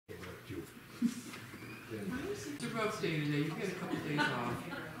It's a rough day today. You get a couple days off.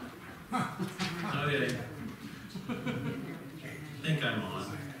 Okay. I think I'm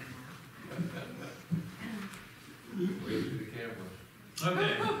on. Wave to the camera.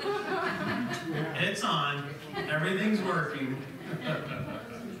 Okay. It's on. Everything's working.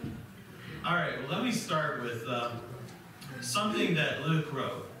 All right, well, let me start with something that Luke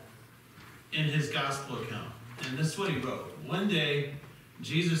wrote in his gospel account. And this is what he wrote. One day,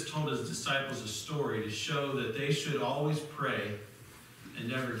 Jesus told his disciples a story to show that they should always pray and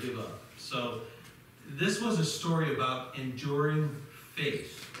never give up. So this was a story about enduring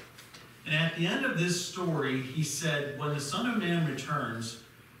faith. And at the end of this story, he said, when the Son of Man returns,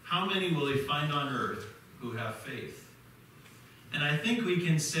 how many will he find on earth who have faith? And I think we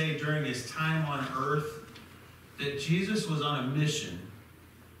can say during his time on earth that Jesus was on a mission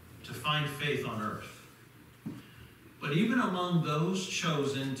to find faith on earth. But even among those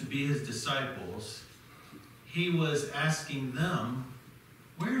chosen to be his disciples, he was asking them,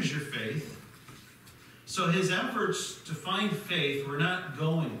 where's your faith? So his efforts to find faith were not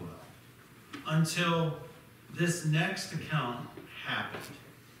going well until this next account happened.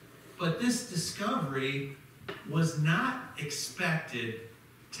 But this discovery was not expected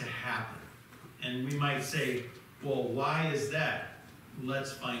to happen. And we might say, well, why is that?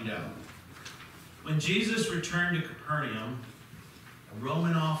 Let's find out. When Jesus returned to Capernaum, a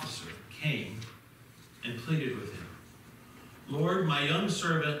Roman officer came and pleaded with him. Lord, my young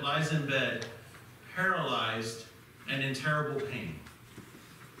servant lies in bed, paralyzed and in terrible pain.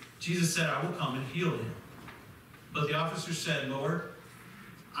 Jesus said, I will come and heal him. But the officer said, Lord,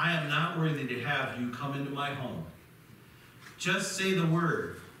 I am not worthy to have you come into my home. Just say the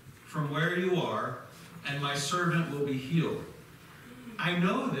word from where you are, and my servant will be healed. I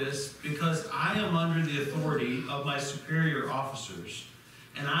know this because I am under the authority of my superior officers,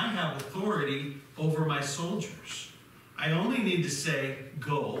 and I have authority over my soldiers. I only need to say,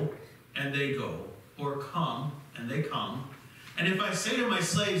 go, and they go, or come, and they come. And if I say to my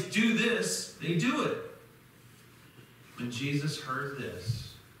slaves, do this, they do it. When Jesus heard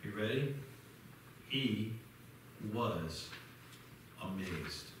this, you ready? He was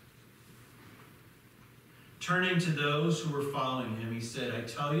amazed. Turning to those who were following him, he said, I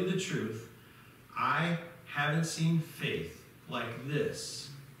tell you the truth, I haven't seen faith like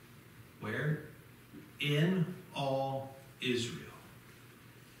this. Where? In all Israel.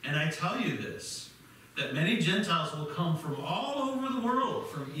 And I tell you this, that many Gentiles will come from all over the world,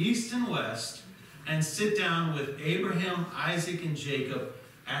 from east and west, and sit down with Abraham, Isaac, and Jacob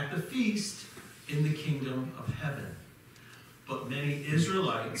at the feast in the kingdom of heaven. But many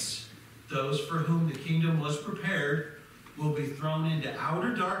Israelites, those for whom the kingdom was prepared, will be thrown into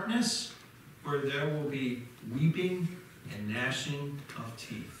outer darkness, where there will be weeping and gnashing of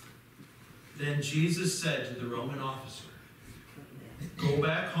teeth. Then Jesus said to the Roman officer, go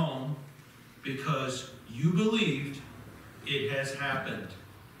back home, because you believed, it has happened.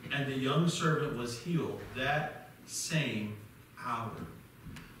 And the young servant was healed that same hour.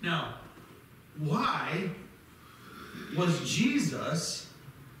 Now, why was Jesus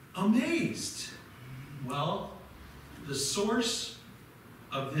amazed? Well, the source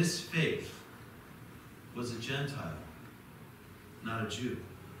of this faith was a Gentile, not a Jew.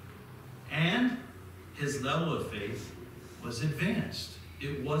 And his level of faith was advanced.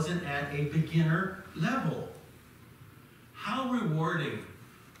 It wasn't at a beginner level. How rewarding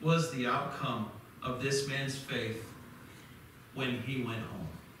was the outcome of this man's faith when he went home?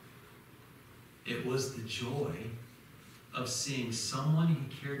 It was the joy of seeing someone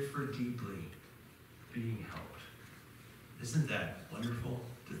he cared for deeply being helped. Isn't that wonderful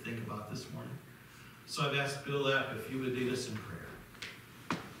to think about this morning? So I've asked Bill Lapp if you would lead us in prayer.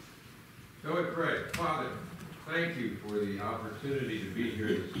 So we pray. Father, thank you for the opportunity to be here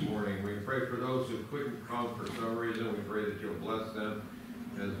this morning. We pray for those who couldn't come for some reason. We pray that you'll bless them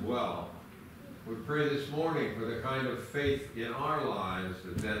as well. We pray this morning for the kind of faith in our lives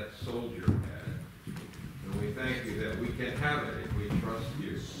that that soldier had. And we thank you that we can have it if we trust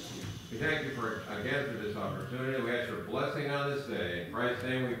you. We thank you for, again, for this opportunity. We ask your blessing on this day. In Christ's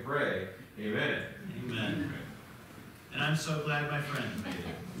name we pray. Amen. Amen. And I'm so glad my friend made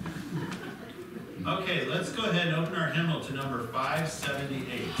it. Okay, let's go ahead and open our hymnal to number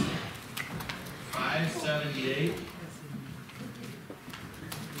 578. 578.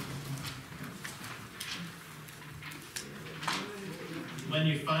 When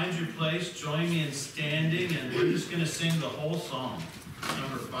you find your place, join me in standing, and we're just going to sing the whole song.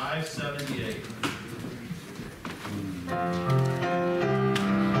 Number 578.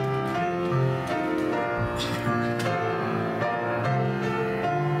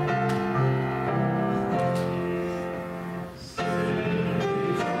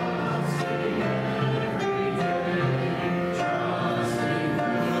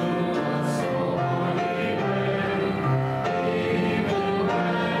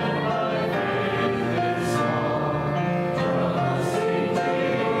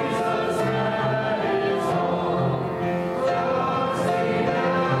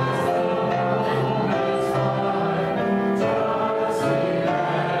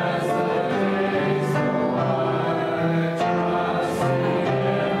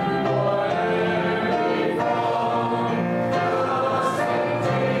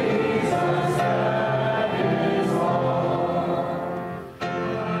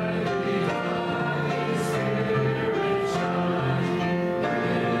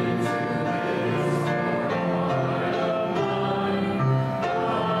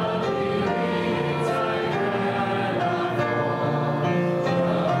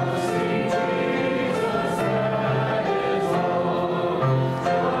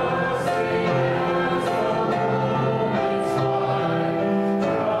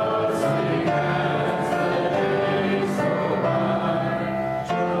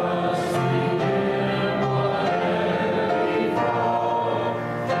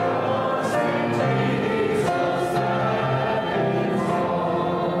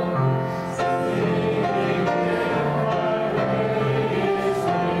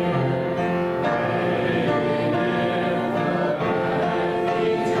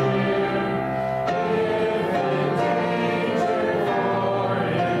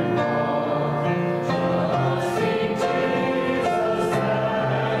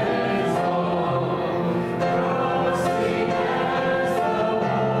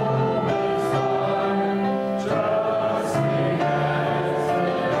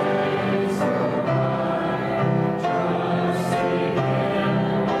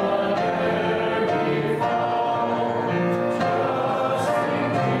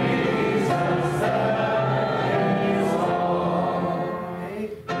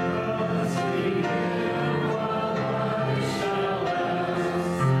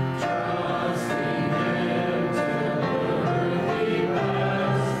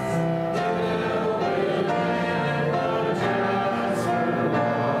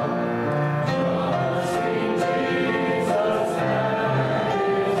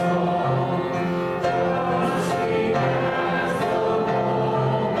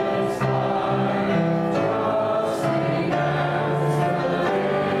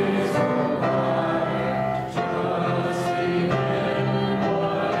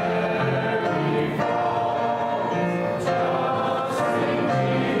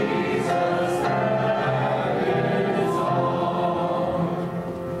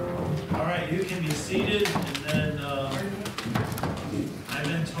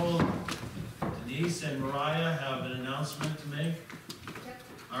 told Denise and Mariah have an announcement to make. Yep.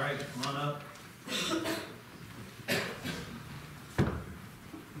 All right, come on up.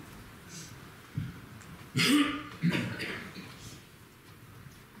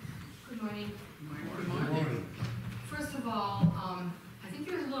 Good morning. Good morning. First of all, I think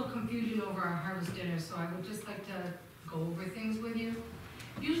there's a little confusion over our harvest dinner, so I would just like to go over things with you.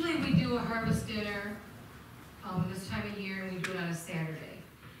 Usually we do a harvest dinner this time of year, and we do it on a Saturday.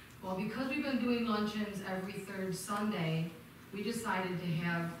 Well, because we've been doing luncheons every third Sunday, we decided to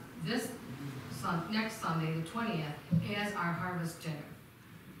have this next Sunday, the 20th, as our harvest dinner.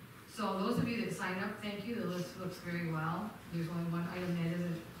 So those of you that signed up, thank you. The list looks very well. There's only one item that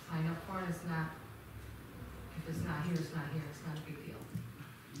isn't signed up for, and it's not, if it's not here, it's not here. It's not a big deal.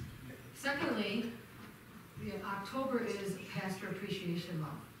 Secondly, October is Pastor Appreciation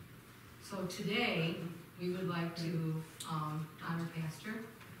Month. So today, we would like to honor Pastor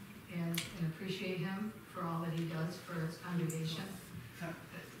and appreciate him for all that he does for his congregation.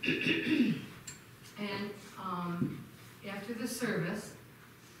 And after the service,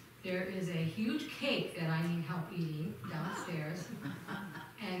 there is a huge cake that I need help eating downstairs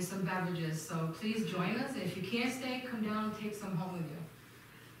and some beverages. So please join us. If you can't stay, come down and take some home with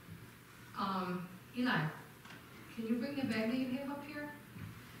you. Eli, can you bring the bag that you have up here?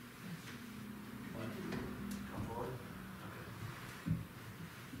 Come forward.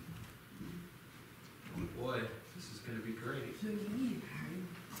 Oh boy, this is going to be great. Give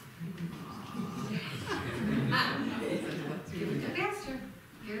it to Pastor.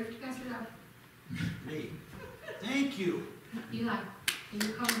 Give it to Pastor Doug. Hey, thank you. Eli, can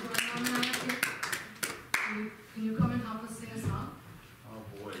you come join Mom and I up here? Can you come and help us sing a song? Oh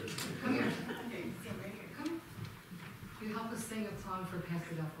boy. Come here. Come. You help us sing a song for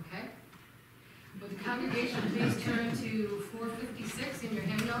Pastor Duff, okay? Would the congregation please turn to 456 in your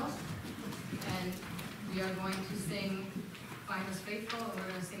hymnals, and we are going to sing Find Us Faithful, and we're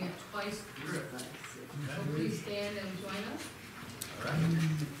going to sing it twice through. So please stand and join us. All right.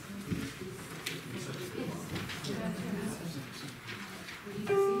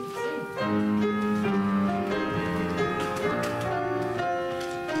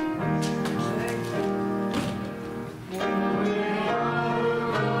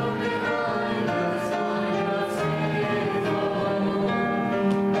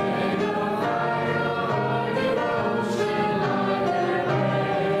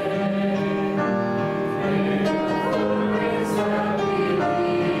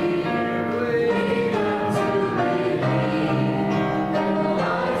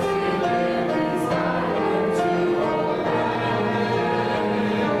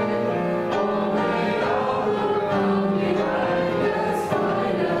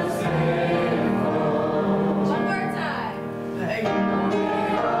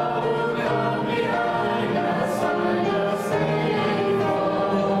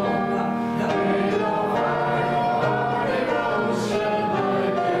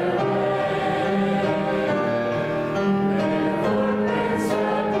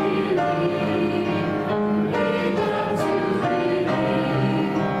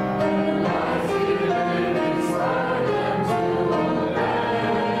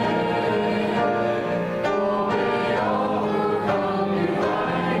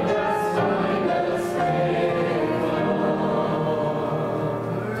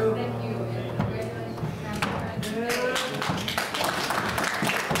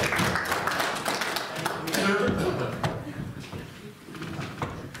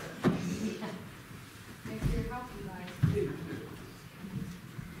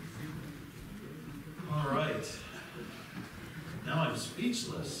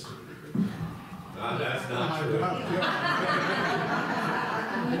 Speechless. No, that's not true.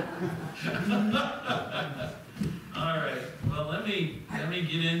 All right. Well, let me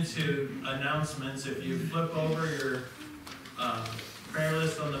get into announcements. If you flip over your prayer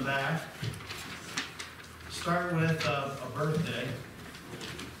list on the back, start with a birthday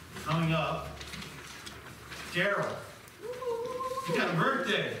coming up. Daryl, you got a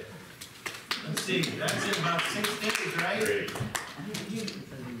birthday. Let's see. That's in about 6 days, right? Great.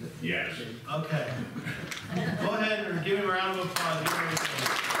 Yes. Okay. Go ahead and give him a round of applause. Happy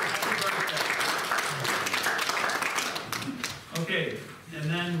birthday. Okay, and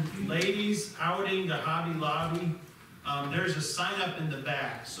then ladies outing to Hobby Lobby. There's a sign up in the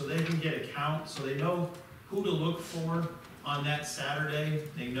back so they can get a count, so they know who to look for on that Saturday.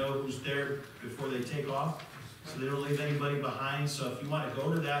 They know who's there before they take off, so they don't leave anybody behind. So if you want to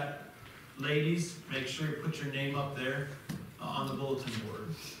go to that, ladies, make sure you put your name up there on the bulletin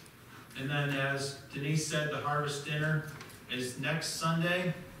board. And then, as Denise said, the harvest dinner is next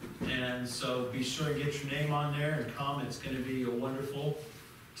Sunday And so be sure to get your name on there and come. It's going to be a wonderful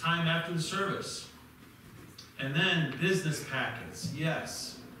time after the service. And then business packets.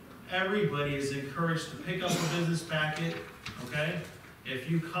 Yes, everybody is encouraged to pick up a business packet, okay? If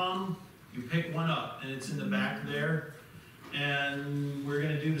you come, you pick one up, and it's in the back there. And we're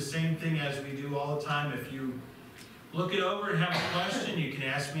going to do the same thing as we do all the time. If you look it over and have a question, you can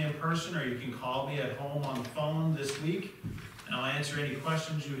ask me in person, or you can call me at home on the phone this week, and I'll answer any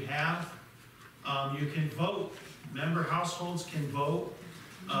questions you have. You can vote. Member households can vote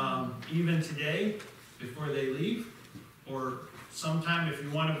even today before they leave, or sometime if you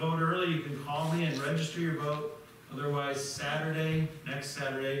want to vote early, you can call me and register your vote. Otherwise, Saturday, next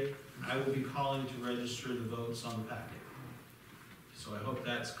Saturday, I will be calling to register the votes on the packet. So I hope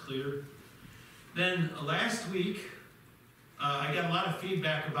that's clear. Then last week, I got a lot of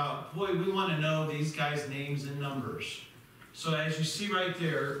feedback about, boy, we want to know these guys' names and numbers. So as you see right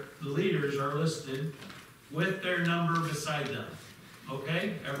there, the leaders are listed with their number beside them.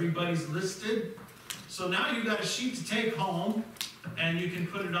 Okay, everybody's listed. So now you've got a sheet to take home, and you can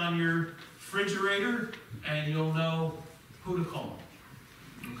put it on your refrigerator, and you'll know who to call.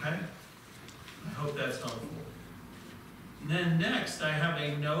 Okay? I hope that's helpful. And then next, I have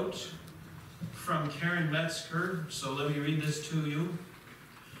a note from Karen Metzger, so let me read this to you.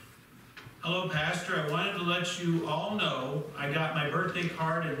 Hello, Pastor. I wanted to let you all know I got my birthday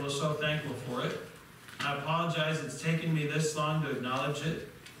card and was so thankful for it. I apologize it's taken me this long to acknowledge it.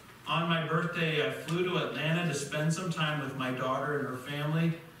 On my birthday, I flew to Atlanta to spend some time with my daughter and her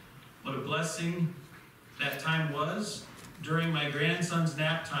family. What a blessing that time was. During my grandson's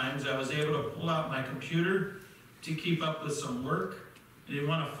nap times, I was able to pull out my computer to keep up with some work. I didn't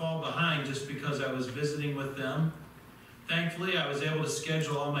want to fall behind just because I was visiting with them. Thankfully, I was able to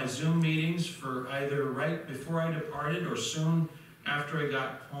schedule all my Zoom meetings for either right before I departed or soon after I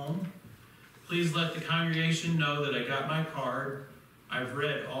got home. Please let the congregation know that I got my card. I've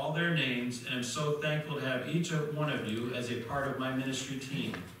read all their names, and I'm so thankful to have each one of you as a part of my ministry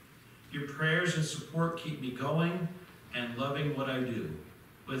team. Your prayers and support keep me going and loving what I do.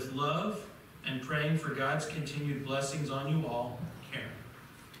 With love and praying for God's continued blessings on you all, Karen.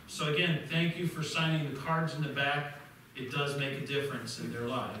 So again, thank you for signing the cards in the back. It does make a difference in their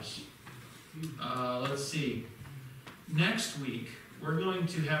lives. Let's see. Next week, we're going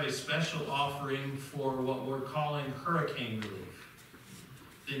to have a special offering for what we're calling hurricane relief.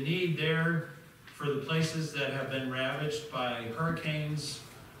 The need there for the places that have been ravaged by hurricanes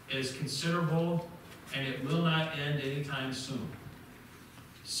is considerable, and it will not end anytime soon.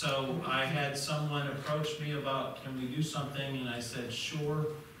 So I had someone approach me about, can we do something? And I said, sure.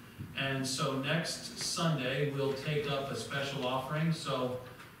 And so next Sunday, we'll take up a special offering. So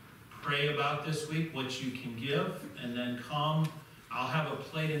pray about this week, what you can give, and then come. I'll have a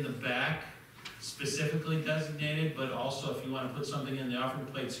plate in the back, specifically designated, but also if you want to put something in the offering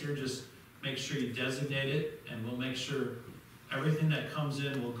plates here, just make sure you designate it, and we'll make sure everything that comes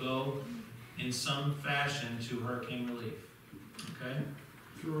in will go in some fashion to hurricane relief. Okay?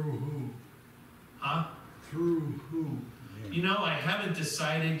 Through who? Huh? Through who? You know, I haven't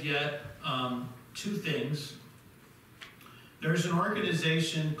decided yet. Two things. There's an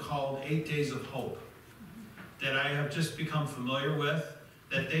organization called 8 Days of Hope that I have just become familiar with,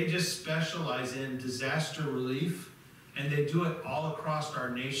 that they just specialize in disaster relief, and they do it all across our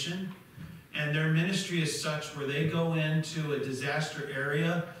nation. And their ministry is such where they go into a disaster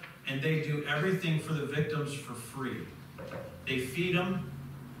area and they do everything for the victims for free. They feed them,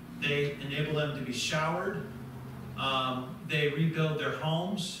 they enable them to be showered, they rebuild their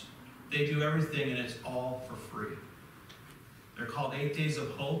homes, they do everything, and it's all for free. They're called 8 Days of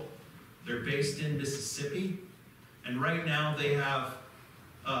Hope. They're based in Mississippi, and right now they have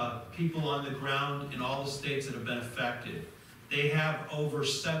people on the ground in all the states that have been affected. They have over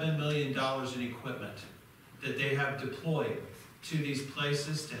 $7 million in equipment that they have deployed to these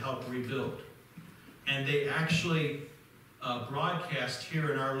places to help rebuild. And they actually broadcast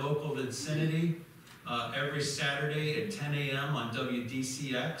here in our local vicinity every Saturday at 10 a.m. on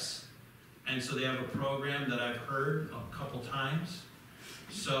WDCX. And so they have a program that I've heard a couple times.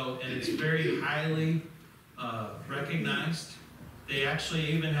 So, and it's very highly recognized. They actually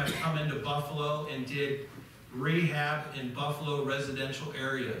even have come into Buffalo and did rehab in Buffalo residential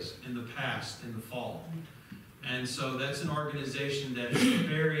areas in the past, in the fall. And so that's an organization that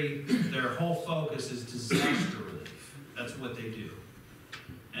is their whole focus is disaster relief. That's what they do.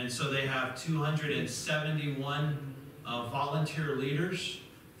 And so they have 271 volunteer leaders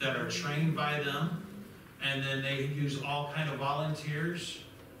that are trained by them. And then they use all kind of volunteers.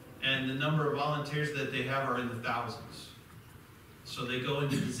 And the number of volunteers that they have are in the thousands. So they go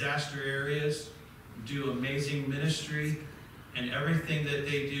into disaster areas, do amazing ministry, and everything that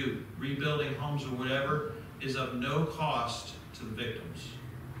they do, rebuilding homes or whatever, is of no cost to the victims.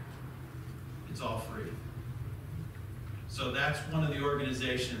 It's all free. So that's one of the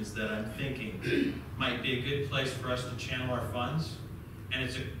organizations that I'm thinking might be a good place for us to channel our funds. And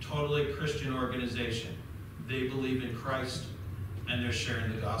it's a totally Christian organization. They believe in Christ, and they're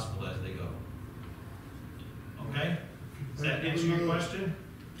sharing the gospel as they go. Okay? Does that answer your question?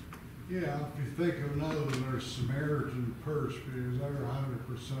 Yeah, if you think of another one, there's Samaritan Purse, because they're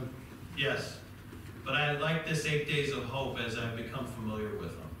 100%. Yes. But I like this 8 Days of Hope as I've become familiar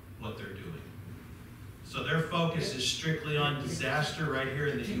with them, what they're doing. So their focus is strictly on disaster right here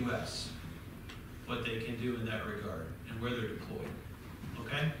in the U.S., what they can do in that regard, and where they're deployed.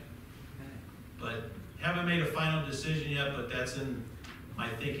 Okay? But haven't made a final decision yet, but that's in my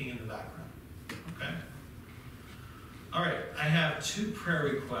thinking in the background. Okay? All right, I have 2 prayer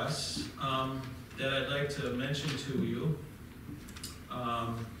requests that I'd like to mention to you.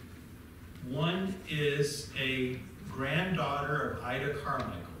 One is a granddaughter of Ida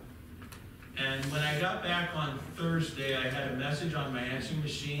Carmichael. And when I got back on Thursday, I had a message on my answering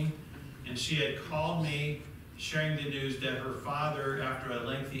machine, and she had called me sharing the news that her father, after a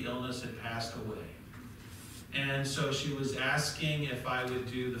lengthy illness, had passed away. And so she was asking if I would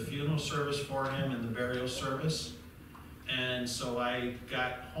do the funeral service for him and the burial service. And so I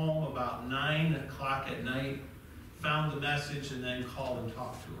got home about 9 o'clock at night, found the message, and then called and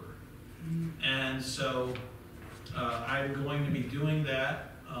talked to her. And so I'm going to be doing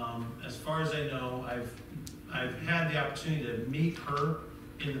that. As far as I know, I've had the opportunity to meet her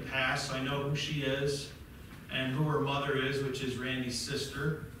in the past, so I know who she is and who her mother is, which is Randy's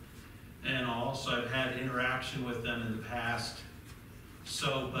sister, and all. So I've had interaction with them in the past.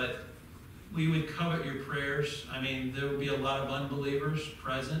 So, but we would covet your prayers. I mean, there will be a lot of unbelievers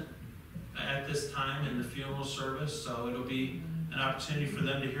present at this time in the funeral service, so it'll be an opportunity for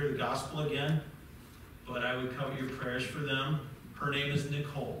them to hear the gospel again. But I would covet your prayers for them. Her name is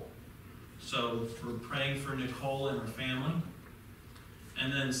Nicole. So we're praying for Nicole and her family.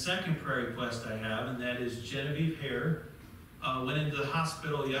 And then the second prayer request I have, and that is Genevieve Hare. Went into the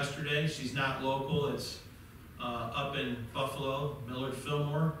hospital yesterday. She's not local. It's up in Buffalo, Millard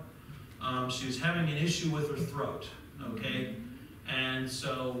Fillmore. She was having an issue with her throat, okay? And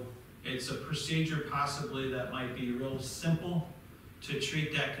so it's a procedure possibly that might be real simple to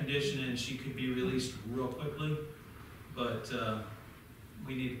treat that condition, and she could be released real quickly. But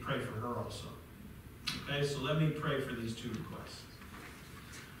we need to pray for her also. Okay, so let me pray for these 2 requests.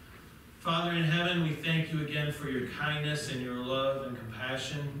 Father in heaven, we thank you again for your kindness and your love and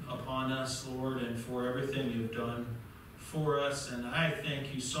compassion upon us, Lord, and for everything you've done for us. And I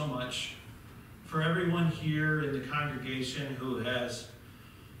thank you so much for everyone here in the congregation who has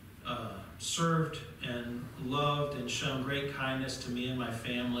served and loved and shown great kindness to me and my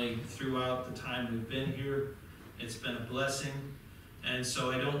family throughout the time we've been here. It's been a blessing. And so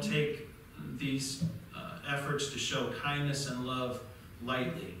I don't take these efforts to show kindness and love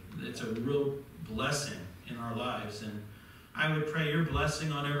lightly. It's a real blessing in our lives. And I would pray your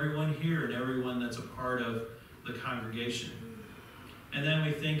blessing on everyone here and everyone that's a part of the congregation. And then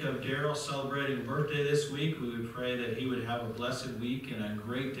we think of Daryl celebrating a birthday this week. We would pray that he would have a blessed week and a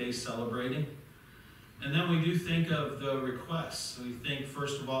great day celebrating. And then we do think of the requests. We think,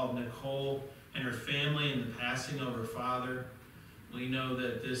 first of all, of Nicole and her family and the passing of her father. We know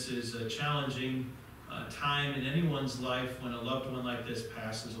that this is a challenging time in anyone's life when a loved one like this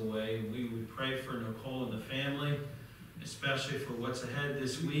passes away. We would pray for Nicole and the family, especially for what's ahead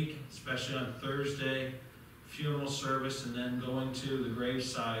this week, especially on Thursday, funeral service, and then going to the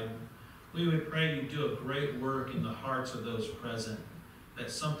graveside. We would pray you do a great work in the hearts of those present,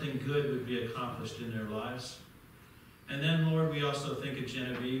 that something good would be accomplished in their lives. And then, Lord, we also think of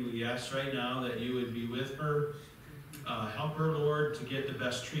Genevieve. We ask right now that you would be with her. Help her, Lord, to get the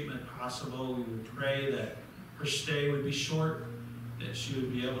best treatment possible. We would pray that her stay would be short, that she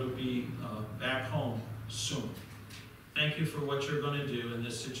would be able to be back home soon. Thank you for what you're going to do in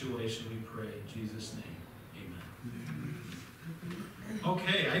this situation, we pray. In Jesus' name, amen.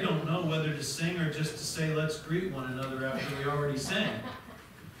 Okay, I don't know whether to sing or just to say let's greet one another after we already sang.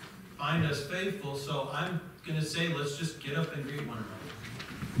 Find us faithful, so I'm going to say let's just get up and greet one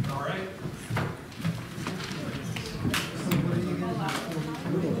another. All right?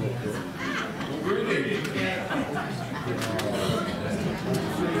 Yeah.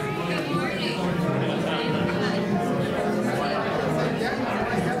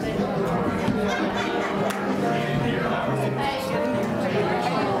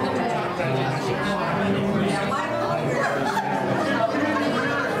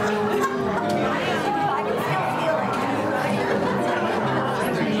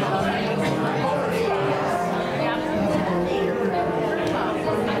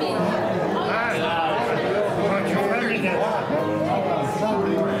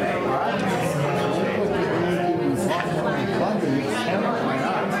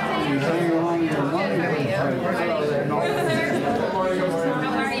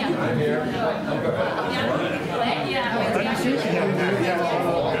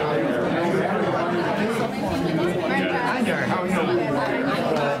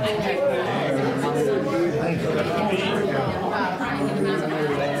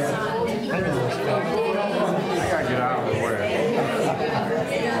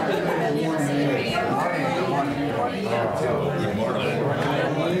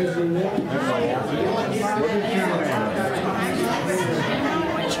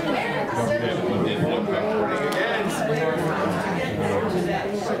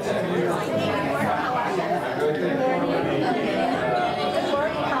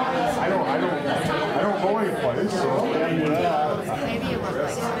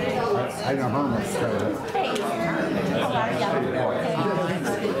 I know Herman's credit.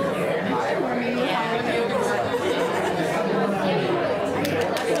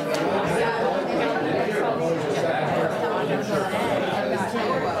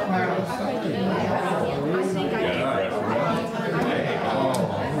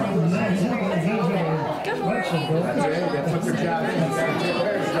 Good morning.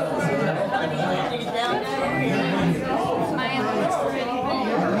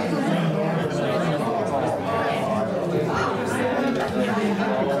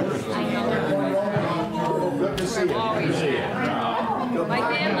 Good to see you. Good to see you. My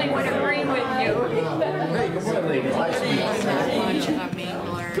family would agree with you. Hey, good morning, ladies. Nice to meet you.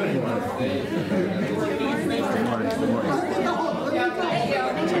 Good morning. Good morning. Good morning.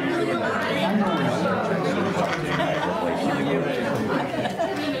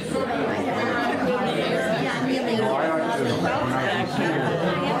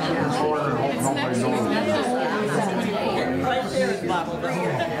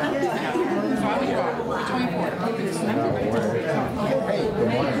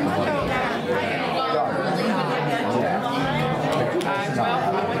 Well,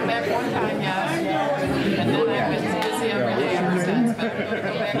 I went back one time, yes. And then I've been busy every day ever since. But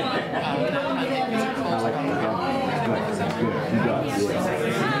we'll go back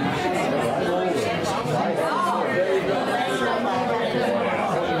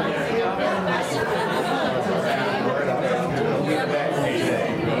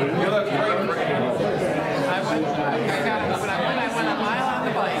I went a mile on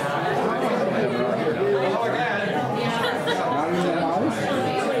the bike.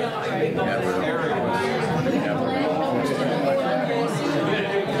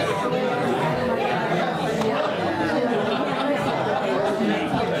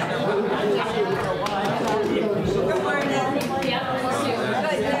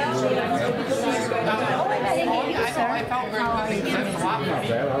 I felt very good. It's a lot for me.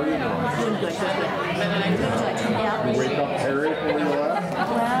 You wake up Harriet when you left?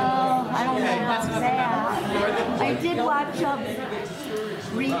 Well, I don't know about that. I did watch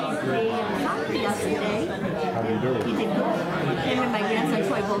Reed play soccer yesterday. How do you do? He did good. Him and my grandson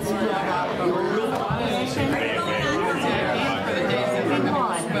Troy both stood up the league position. He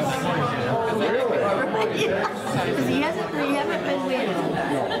won. Because he hasn't been winning.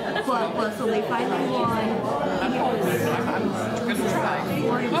 But so they finally won. I think it was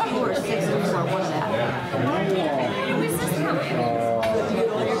 42 or 6 or one of that.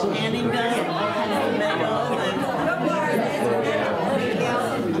 And he does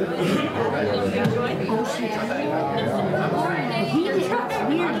he did. That's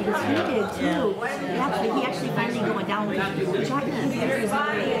weird because he did too. He actually finally going down with his jacket.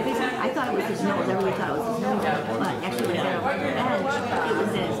 I thought it was his nose. Everybody thought it was his nose, but actually when he got on the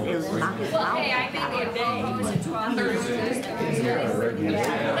bench, it was not his mouth. Hey, I think good day.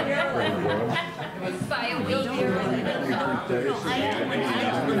 By a wheelchair.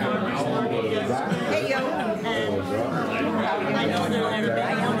 Hey, yo. I know they're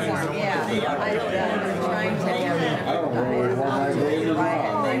I am for him. Yeah, I don't know. Trying to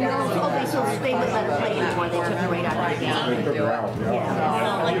okay, so they would let her play before they took her right out of the game. They took her out, yeah.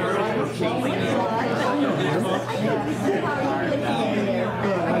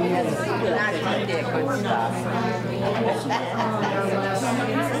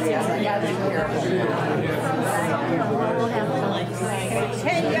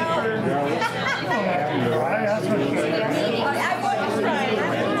 Hey, yo.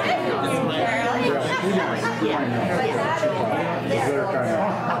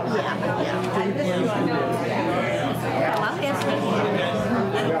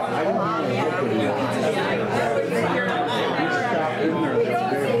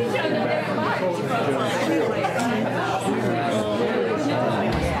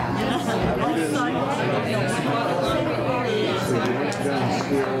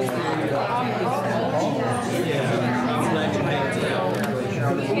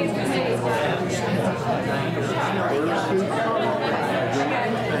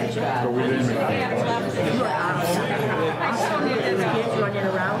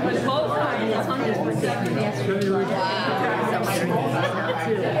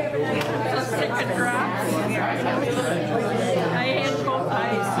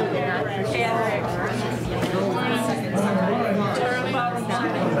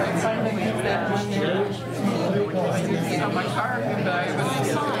 My car, but I was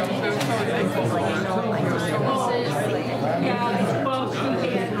so thankful for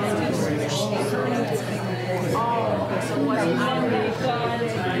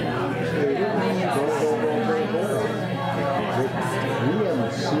You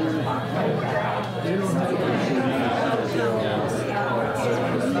haven't seen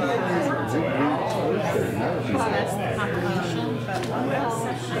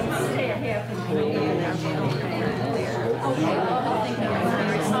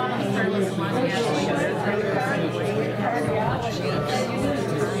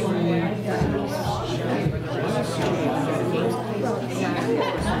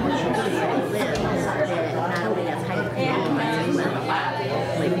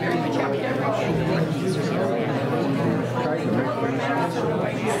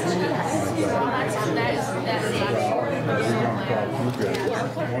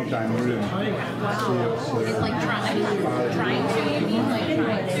One time we didn't see it. It's like trying to, you mean, like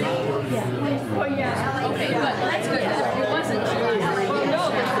trying to? Yeah. Oh, yeah. Okay, good. That's good. It wasn't too long. Well, no,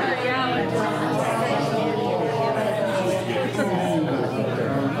 it's the reality.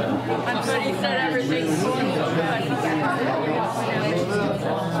 I'm sorry he said everything's going so good.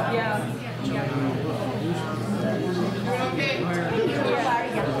 Yeah. Okay.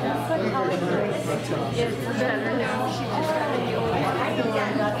 It's better now. She just got to deal with it.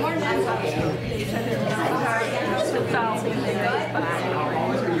 It's all been there.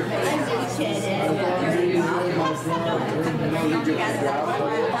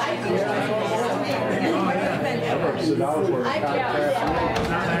 Sit down for a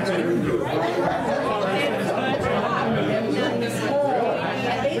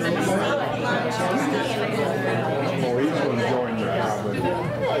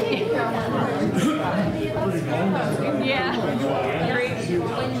Yeah.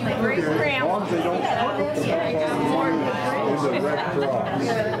 Great grandma. As long as they don't is a Red Cross.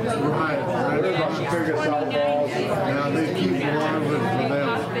 Right. They're going to figure out balls. Now they keep one of it for them.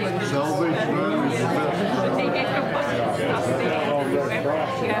 Salvation Army is the best.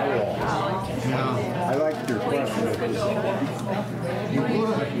 Yeah. I like your question.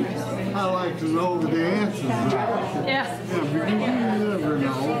 I like to know the answers. Yeah. Yeah, because you never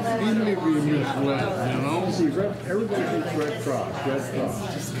know. Even if you misled, you know? See, everybody thinks Red Cross, Red Cross.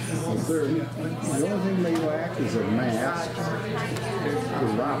 The only thing they lack is a mask, a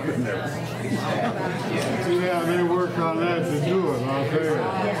rock in there. Yeah, they work on that to do it, I'll tell you.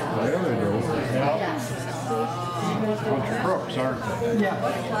 Yeah, they do. Bunch of crooks, aren't they? Yeah.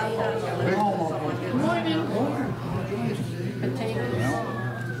 Morning. Potatoes.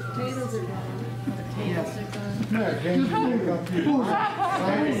 Potatoes are gone. Potatoes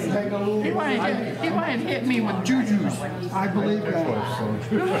are gone. He wanted to hit me with jujus. I believe that.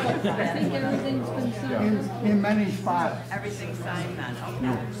 In many spots. Everything's signed then.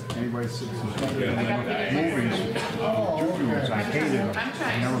 Anybody sits in movies, jujus, I hated them. I'm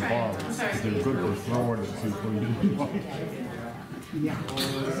trying, Never I'm trying. bothered. I'm sorry. They're good for throwing at people you didn't like.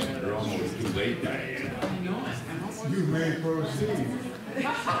 You're almost too late, Diane. You may proceed.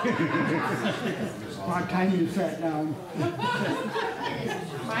 What time you sat down?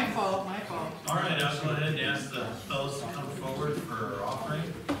 My fault, my fault. All right, I'll go ahead and ask the fellows to come forward for our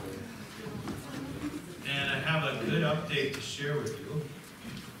offering. And I have a good update to share with you.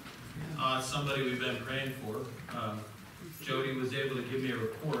 Somebody we've been praying for. Jody was able to give me a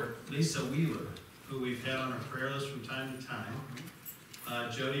report. Lisa Wheeler, who we've had on our prayer list from time to time.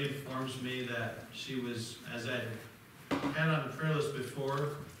 Jody informs me that she was, as I had on the prayer list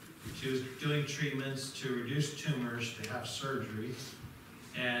before, she was doing treatments to reduce tumors to have surgery,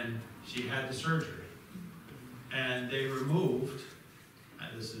 and she had the surgery. And they removed,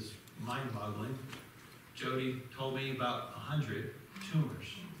 this is mind-boggling, Jody told me about 100 tumors.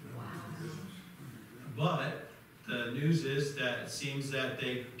 But the news is that it seems that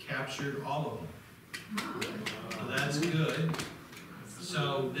they captured all of them. So that's good.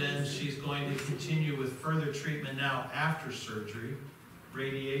 So then she's going to continue with further treatment now after surgery,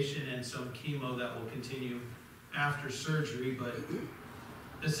 radiation and some chemo that will continue after surgery, but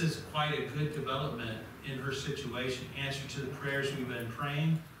this is quite a good development in her situation. Answer to the prayers we've been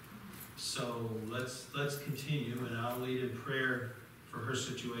praying. So let's continue, and I'll lead in prayer for her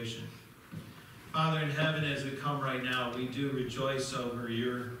situation. Father in heaven, as we come right now, we do rejoice over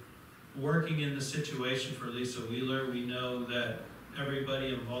your working in the situation for Lisa Wheeler. We know that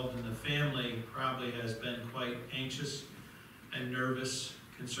everybody involved in the family probably has been quite anxious and nervous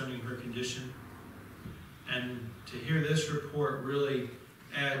concerning her condition. And to hear this report really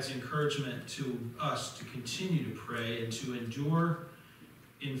adds encouragement to us to continue to pray and to endure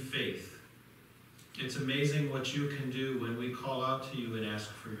in faith. It's amazing what you can do when we call out to you and ask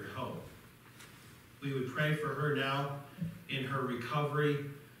for your help. We would pray for her now in her recovery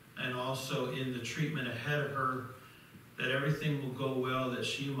and also in the treatment ahead of her, that everything will go well, that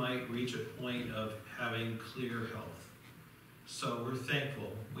she might reach a point of having clear health. So we're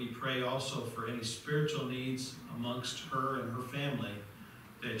thankful. We pray also for any spiritual needs amongst her and her family,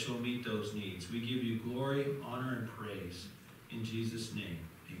 that you'll meet those needs. We give you glory, honor, and praise. In Jesus' name,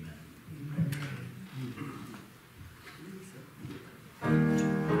 amen.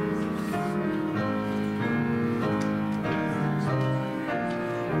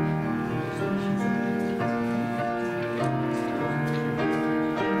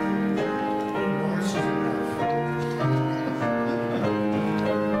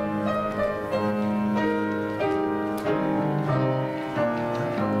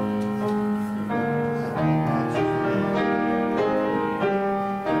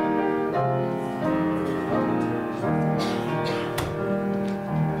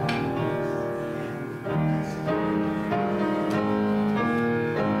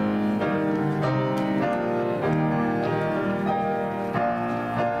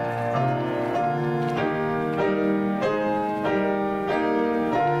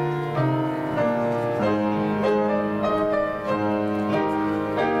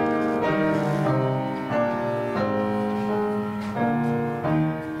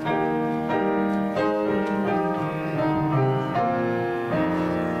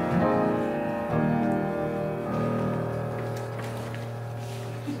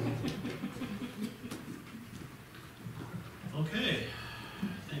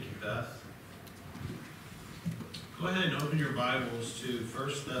 and open your Bibles to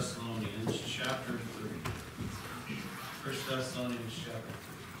 1 Thessalonians chapter 3. 1 Thessalonians chapter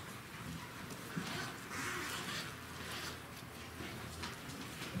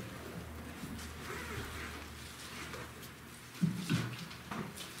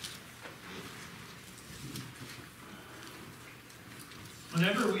 3.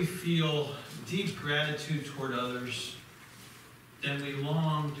 Whenever we feel deep gratitude toward others, then we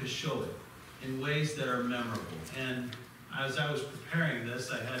long to show it in ways that are memorable. And as I was preparing this,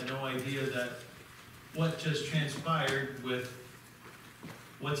 I had no idea that what just transpired with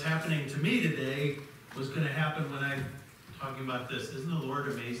what's happening to me today was going to happen when I'm talking about this. Isn't the Lord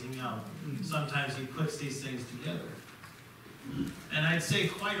amazing how sometimes He puts these things together? And I'd say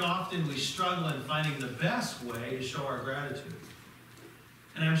quite often we struggle in finding the best way to show our gratitude.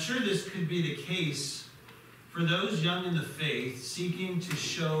 And I'm sure this could be the case for those young in the faith seeking to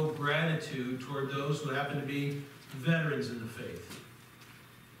show gratitude toward those who happen to be veterans in the faith.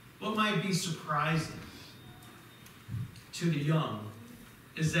 What might be surprising to the young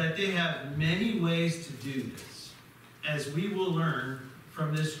is that they have many ways to do this, as we will learn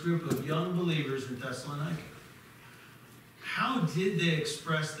from this group of young believers in Thessalonica. How did they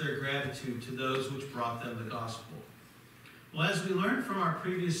express their gratitude to those which brought them the gospel? Well, as we learned from our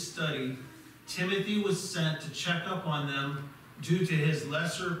previous study, Timothy was sent to check up on them due to his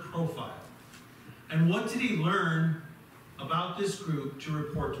lesser profile. And what did he learn about this group to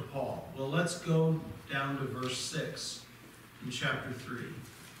report to Paul? Well, let's go down to verse 6 in chapter 3.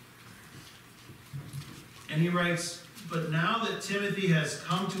 And he writes, "But now that Timothy has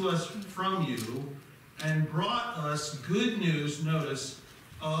come to us from you and brought us good news," notice,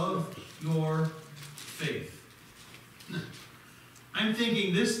 "of your faith." I'm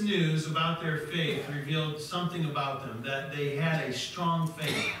thinking this news about their faith revealed something about them, that they had a strong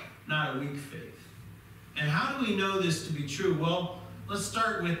faith, not a weak faith. And how do we know this to be true? Well, let's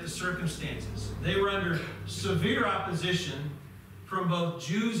start with the circumstances. They were under severe opposition from both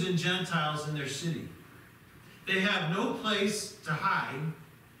Jews and Gentiles in their city. They have no place to hide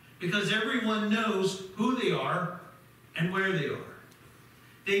because everyone knows who they are and where they are.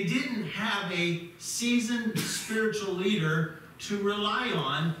 They didn't have a seasoned spiritual leader to rely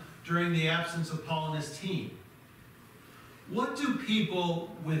on during the absence of Paul and his team. What do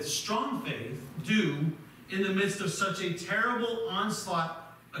people with strong faith do in the midst of such a terrible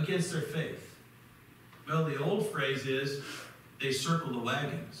onslaught against their faith? Well, the old phrase is, they circle the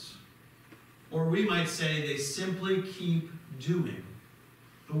wagons. Or we might say they simply keep doing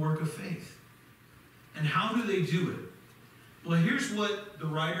the work of faith. And how do they do it? Well, here's what the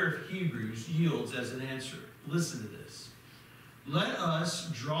writer of Hebrews yields as an answer. Listen to this. "Let us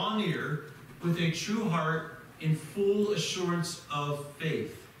draw near with a true heart in full assurance of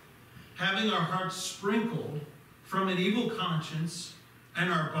faith, having our hearts sprinkled from an evil conscience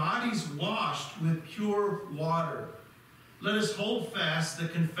and our bodies washed with pure water. Let us hold fast the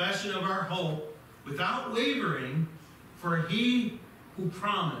confession of our hope without wavering, for He who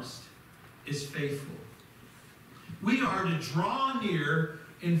promised is faithful." We are to draw near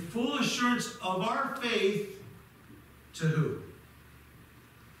in full assurance of our faith to who?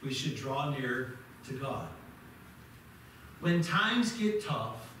 We should draw near to God. When times get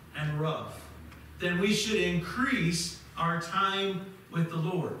tough and rough, then we should increase our time with the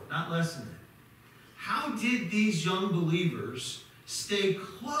Lord, not lessen it. How did these young believers stay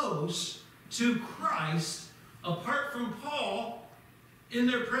close to Christ apart from Paul in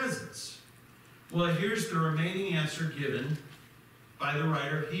their presence? Well, here's the remaining answer given by the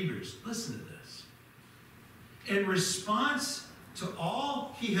writer of Hebrews. Listen to this. In response to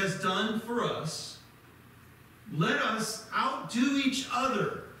all He has done for us, let us outdo each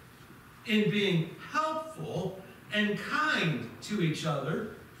other in being helpful and kind to each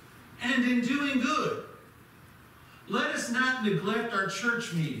other and in doing good. Let us not neglect our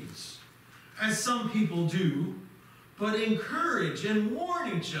church meetings, as some people do, but encourage and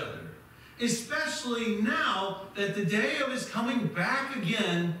warn each other, especially now that the day of His coming back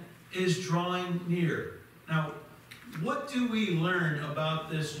again is drawing near. Now, what do we learn about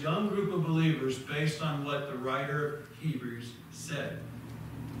this young group of believers based on what the writer of Hebrews said?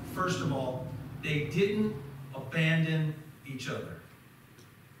 First of all, they didn't abandon each other.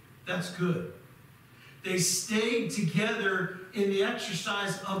 That's good. They stayed together in the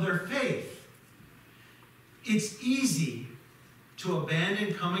exercise of their faith. It's easy to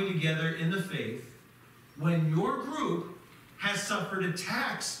abandon coming together in the faith when your group has suffered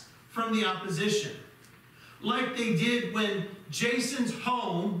attacks from the opposition, like they did when Jason's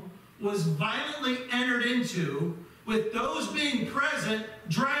home was violently entered into, with those being present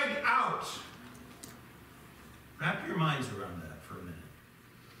dragged out. Wrap your minds around that for a minute.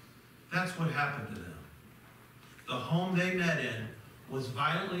 That's what happened to them. The home they met in was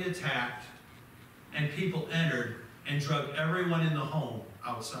violently attacked, and people entered and drug everyone in the home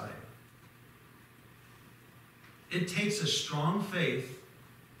outside. It takes a strong faith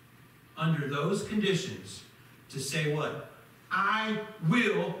under those conditions to say what? I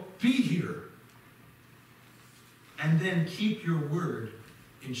will be here. And then keep your word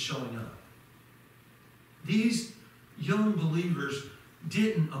in showing up. These young believers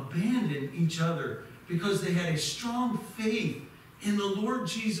didn't abandon each other because they had a strong faith in the Lord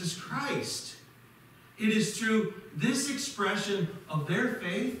Jesus Christ. It is through this expression of their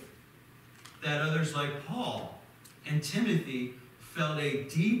faith that others like Paul and Timothy felt a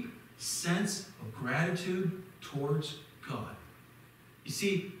deep sense of gratitude towards God. You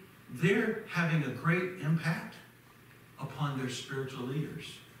see, they're having a great impact upon their spiritual leaders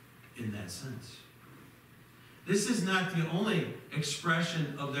in that sense. This is not the only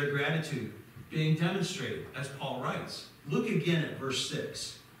expression of their gratitude being demonstrated, as Paul writes. Look again at verse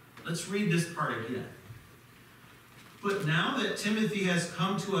 6. Let's read this part again. But now that Timothy has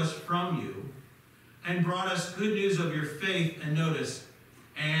come to us from you and brought us good news of your faith, and notice,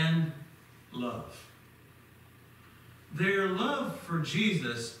 and love. Their love for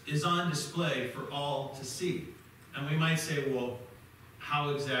Jesus is on display for all to see. And we might say, well, how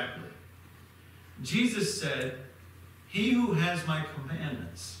exactly? Jesus said, he who has my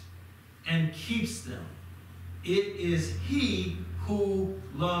commandments and keeps them, it is he who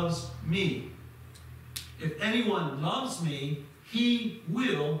loves me. If anyone loves me, he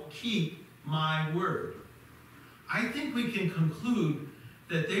will keep my word. I think we can conclude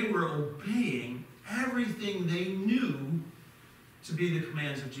that they were obeying everything they knew to be the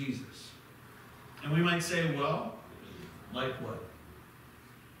commands of Jesus. And we might say, well, like what?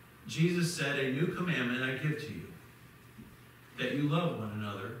 Jesus said, a new commandment I give to you, that you love one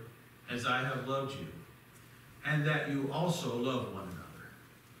another as I have loved you, and that you also love one another.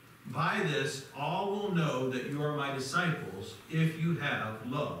 By this, all will know that you are my disciples if you have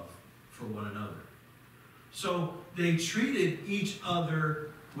love for one another. So they treated each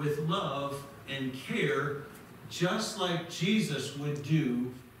other with love and care, just like Jesus would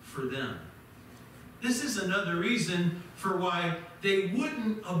do for them. This is another reason for why they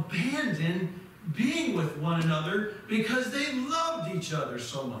wouldn't abandon being with one another, because they loved each other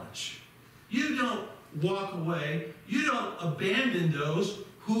so much. You don't walk away. You don't abandon those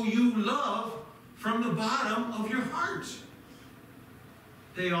who you love from the bottom of your heart.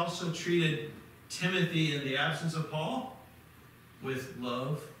 They also treated Timothy, in the absence of Paul, with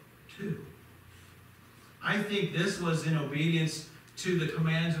love too. I think this was in obedience to the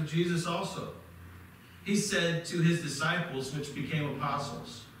commands of Jesus also. He said to his disciples, which became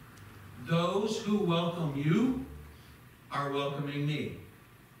apostles, those who welcome you are welcoming me.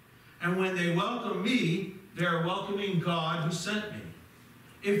 And when they welcome me, they are welcoming God who sent me.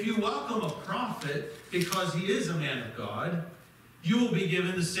 If you welcome a prophet because he is a man of God, you will be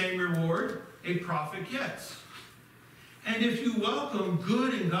given the same reward a prophet gets. And if you welcome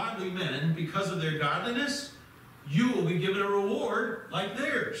good and godly men because of their godliness, you will be given a reward like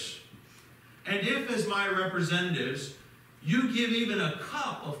theirs. And if, as my representatives, you give even a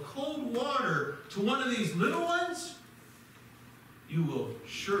cup of cold water to one of these little ones, you will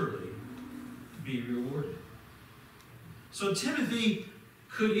surely be rewarded. So Timothy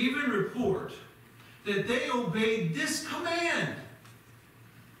could even report that they obeyed this command.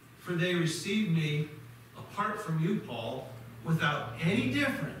 For they received me, apart from you, Paul, without any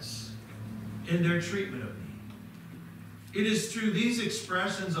difference in their treatment of me. It is through these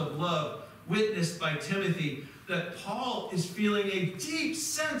expressions of love witnessed by Timothy that Paul is feeling a deep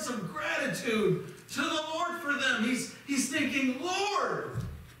sense of gratitude to the Lord for them. He's thinking, Lord,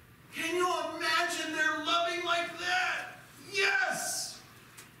 can you imagine their loving like that? Yes!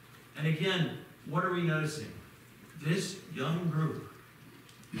 And again, what are we noticing? This young group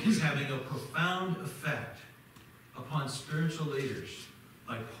is having a profound effect upon spiritual leaders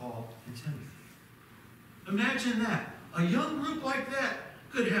like Paul and Timothy. Imagine that. A young group like that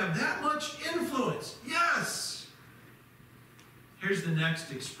could have that much influence. Yes! Here's the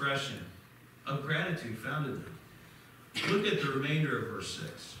next expression of gratitude found in them. Look at the remainder of verse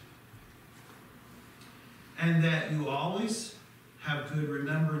 6. And that you always have good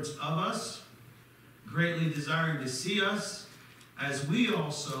remembrance of us, greatly desiring to see us, as we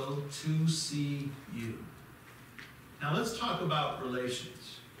also to see you. Now let's talk about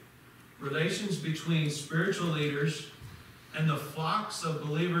relations. Relations between spiritual leaders and the flocks of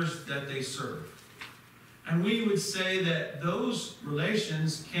believers that they serve. And we would say that those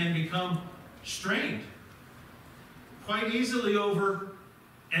relations can become strained. quite easily over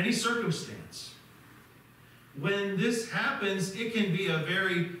any circumstance. When this happens, it can be a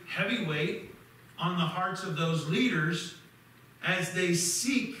very heavy weight on the hearts of those leaders as they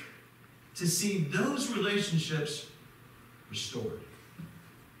seek to see those relationships restored.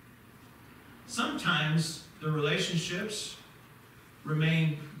 Sometimes the relationships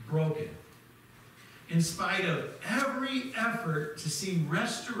remain broken in spite of every effort to see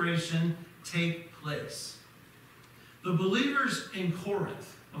restoration take place. The believers in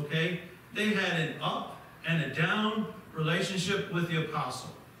Corinth, okay, they had an up and a down relationship with the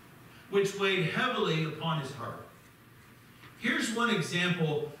apostle, which weighed heavily upon his heart. Here's one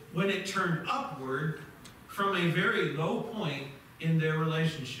example when it turned upward from a very low point in their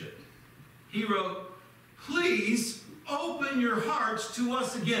relationship. He wrote, "Please open your hearts to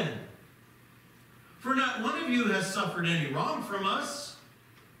us again. For not one of you has suffered any wrong from us.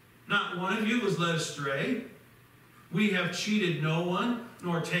 Not one of you was led astray. We have cheated no one,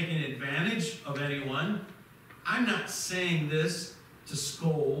 nor taken advantage of anyone." I'm not saying this to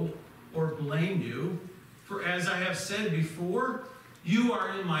scold or blame you, for as I have said before, you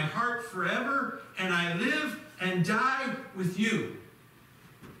are in my heart forever, and I live and die with you.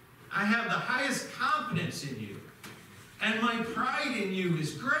 I have the highest confidence in you, and my pride in you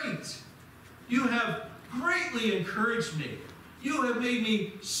is great. You have greatly encouraged me. You have made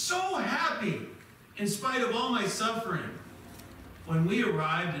me so happy in spite of all my suffering. When we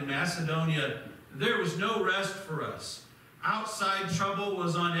arrived in Macedonia, there was no rest for us. Outside trouble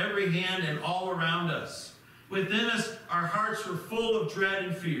was on every hand and all around us. Within us, our hearts were full of dread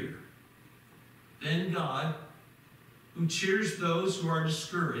and fear. Then God, who cheers those who are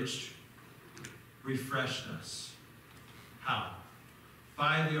discouraged, refreshed us. How?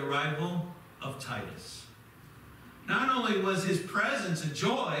 By the arrival of Titus. Not only was his presence a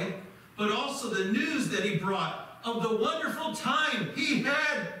joy, but also the news that he brought of the wonderful time he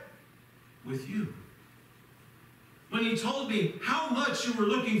had with you. When he told me how much you were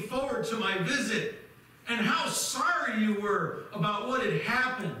looking forward to my visit and how sorry you were about what had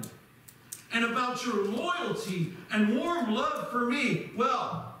happened and about your loyalty and warm love for me,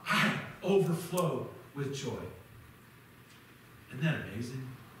 well, I overflowed with joy. Isn't that amazing?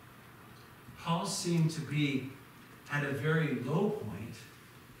 Paul seemed to be at a very low point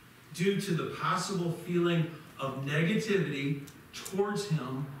due to the possible feeling of negativity towards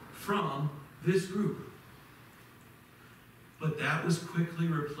him from this group. But that was quickly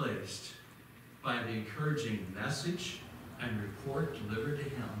replaced by the encouraging message and report delivered to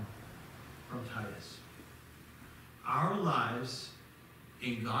him from Titus. Our lives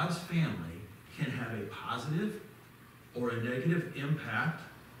in God's family can have a positive or a negative impact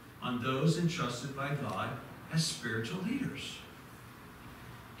on those entrusted by God as spiritual leaders.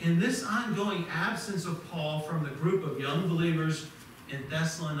 In this ongoing absence of Paul from the group of young believers in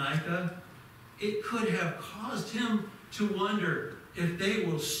Thessalonica, it could have caused him to wonder if they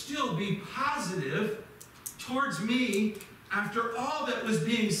will still be positive towards me after all that was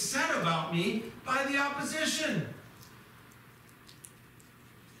being said about me by the opposition.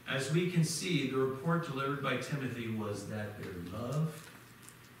 As we can see, the report delivered by Timothy was that their love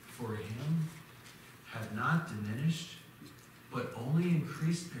for him had not diminished, but only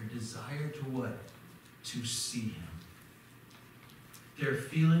increased their desire to what? To see him. Their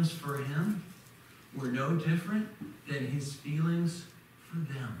feelings for him were no different than his feelings for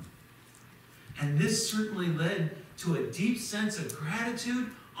them. And this certainly led to a deep sense of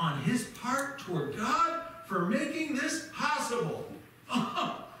gratitude on his part toward God for making this possible.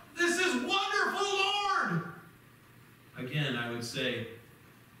 Oh, this is wonderful, Lord! Again, I would say,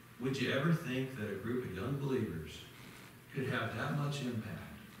 would you ever think that a group of young believers could have that much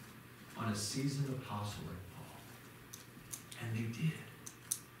impact on a seasoned apostle like Paul? And they did.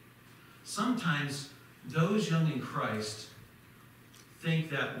 Sometimes those young in Christ think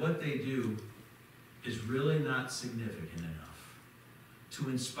that what they do is really not significant enough to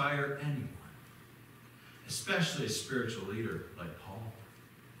inspire anyone, especially a spiritual leader like Paul.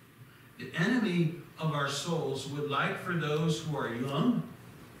 The enemy of our souls would like for those who are young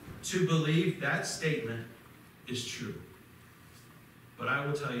to believe that statement is true. But I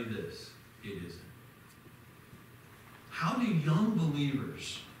will tell you this, it isn't. How do young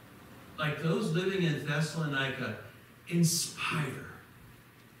believers, like those living in Thessalonica, inspire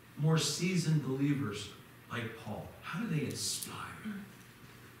more seasoned believers like Paul? How do they inspire?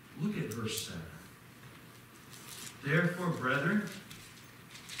 Look at verse 7. Therefore, brethren,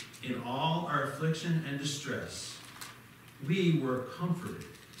 in all our affliction and distress, we were comforted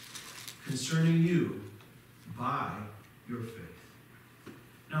concerning you by your faith.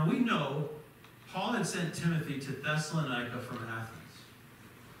 Now we know Paul had sent Timothy to Thessalonica from Athens.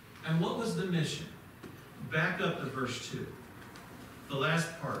 And what was the mission? Back up to verse 2. The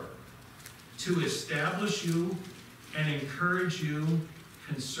last part. To establish you and encourage you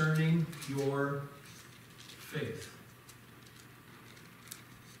concerning your faith.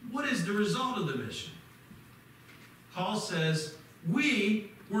 What is the result of the mission? Paul says,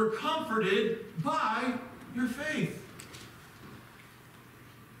 we were comforted by your faith.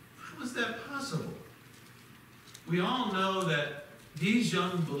 How is that possible? We all know that these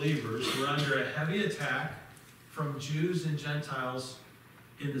young believers were under a heavy attack from Jews and Gentiles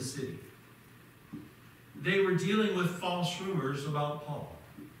in the city. They were dealing with false rumors about Paul.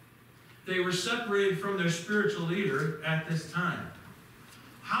 They were separated from their spiritual leader at this time.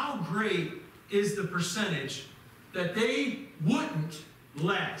 How great is the percentage that they wouldn't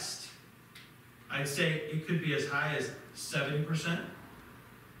last? I'd say it could be as high as 70%,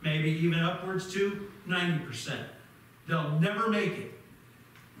 maybe even upwards to 90%. They'll never make it.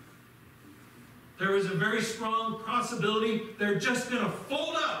 There is a very strong possibility they're just going to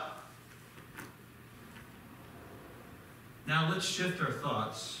fold up. Now let's shift our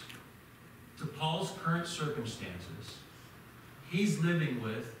thoughts to Paul's current circumstances he's living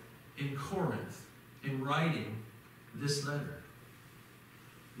with in Corinth in writing this letter.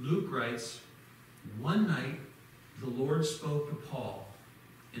 Luke writes, one night the Lord spoke to Paul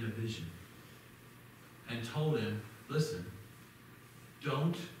in a vision and told him, listen,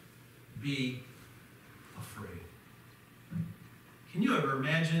 don't be afraid. Can you ever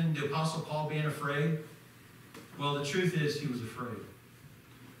imagine the Apostle Paul being afraid? Well, the truth is he was afraid.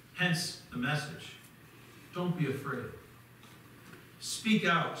 Hence the message. Don't be afraid. Speak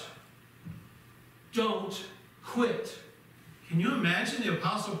out. Don't quit. Can you imagine the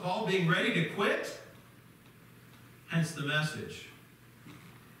Apostle Paul being ready to quit? Hence the message.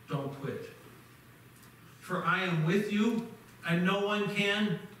 Don't quit. For I am with you, and no one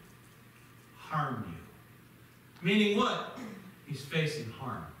can harm you. Meaning what? He's facing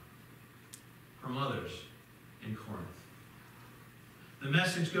harm from others in Corinth. The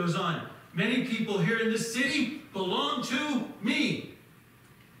message goes on. Many people here in this city belong to me.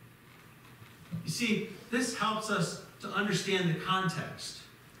 You see, this helps us to understand the context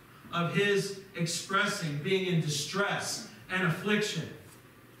of his expressing being in distress and affliction.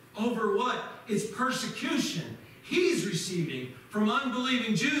 Over what? It's persecution he's receiving from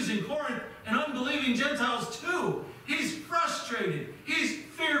unbelieving Jews in Corinth and unbelieving Gentiles too. He's frustrated. He's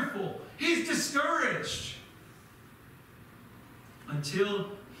fearful. He's discouraged. Until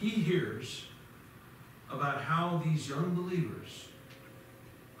he hears about how these young believers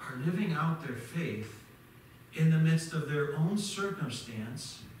are living out their faith in the midst of their own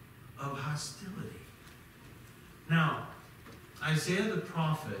circumstance of hostility. Now, Isaiah the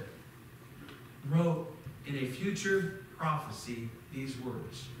prophet wrote in a future prophecy these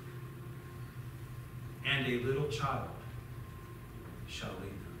words, and a little child shall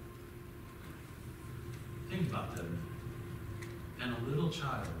lead them. Think about that a minute. And a little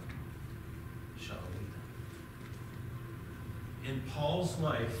child shall lead them. In Paul's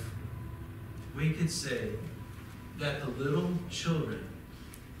life, we could say that the little children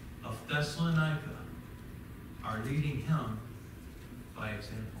of Thessalonica are leading him by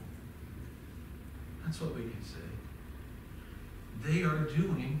example. That's what we can say. They are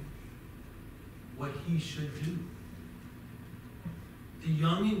doing what he should do. The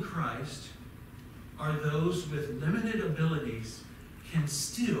young in Christ are those with limited abilities can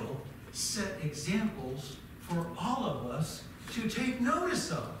still set examples for all of us to take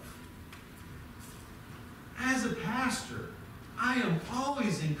notice of. As a pastor, I am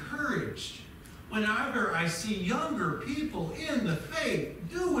always encouraged whenever I see younger people in the faith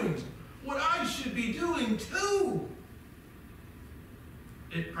doing what I should be doing too.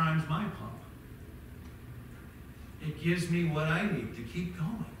 It primes my pump. It gives me what I need to keep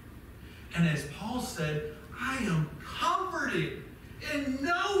going. And as Paul said, I am comforted in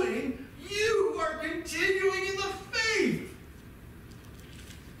knowing you are continuing in the faith.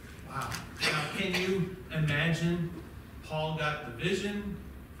 Wow. Now, can you imagine Paul got the vision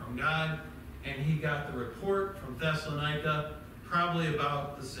from God and he got the report from Thessalonica probably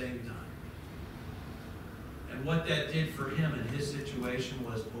about the same time. And what that did for him in his situation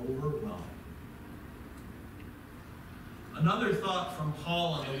was overwhelming. Another thought from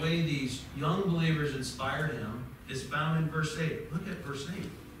Paul on the way these young believers inspired him is found in verse 8. Look at verse 8.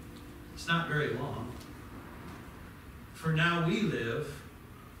 It's not very long. For now we live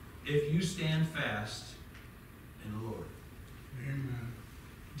if you stand fast in the Lord. Amen.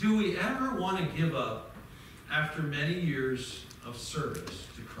 Do we ever want to give up after many years of service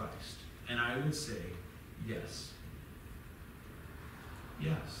to Christ And I would say, yes.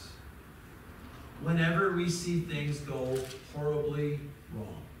 Yes. Whenever we see things go horribly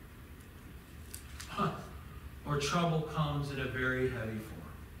wrong, or trouble comes in a very heavy form,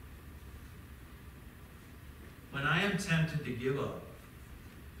 when I am tempted to give up,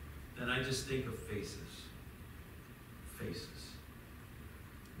 then I just think of faces. Faces.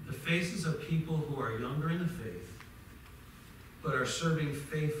 The faces of people who are younger in the faith, but are serving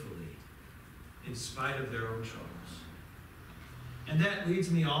faithfully in spite of their own troubles. And that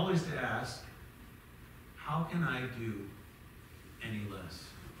leads me always to ask, how can I do any less?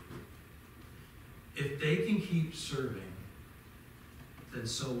 If they can keep serving, then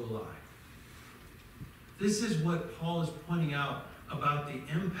so will I. This is what Paul is pointing out about the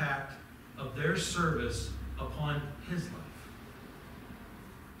impact of their service upon his life.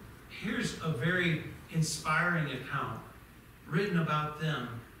 Here's a very inspiring account written about them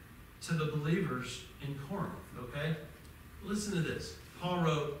to the believers in Corinth, okay? Listen to this. Paul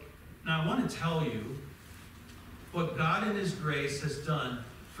wrote, "Now I want to tell you what God in his grace has done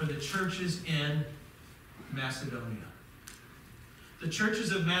for the churches in Macedonia." The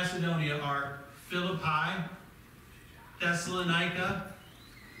churches of Macedonia are Philippi, Thessalonica,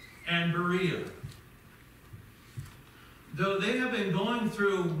 and Berea. Though they have been going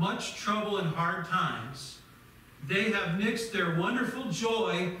through much trouble and hard times, they have mixed their wonderful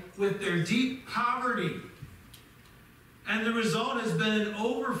joy with their deep poverty. And the result has been an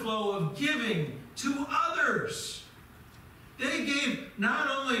overflow of giving to others. They gave not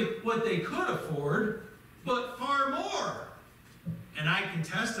only what they could afford, but far more. And I can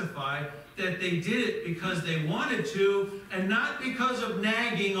testify that they did it because they wanted to and not because of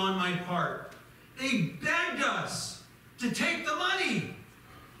nagging on my part. They begged us to take the money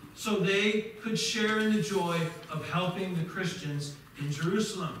so they could share in the joy of helping the Christians in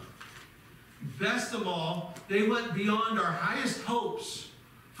Jerusalem. Best of all, they went beyond our highest hopes,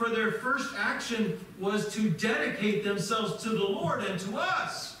 for their first action was to dedicate themselves to the Lord and to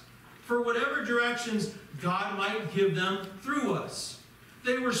us for whatever directions God might give them through us.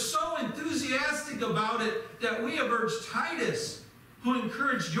 They were so enthusiastic about it that we have urged Titus, who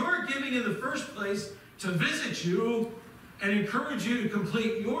encouraged your giving in the first place, to visit you and encourage you to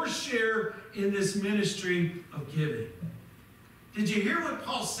complete your share in this ministry of giving. Did you hear what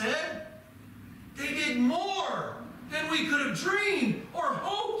Paul said? They did more than we could have dreamed or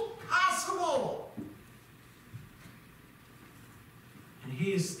hoped possible. And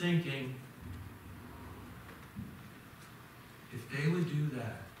he is thinking, if they would do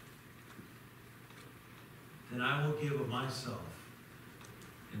that, then I will give of myself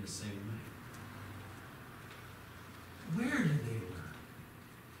in the same way. Where did they learn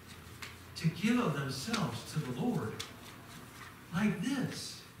to give of themselves to the Lord like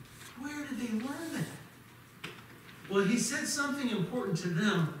this? Where did they learn that? Well, he said something important to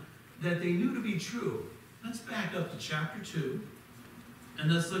them that they knew to be true. Let's back up to chapter 2,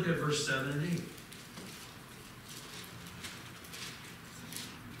 and let's look at verse 7 and 8.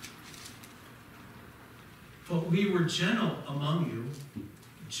 But we were gentle among you,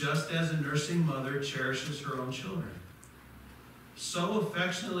 just as a nursing mother cherishes her own children. So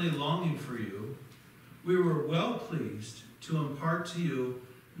affectionately longing for you, we were well pleased to impart to you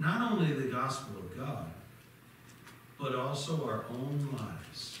not only the gospel of God, but also our own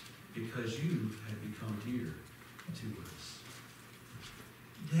lives, because you had become dear to us.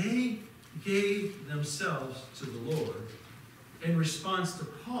 They gave themselves to the Lord in response to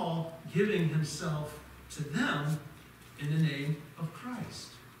Paul giving himself to them in the name of Christ.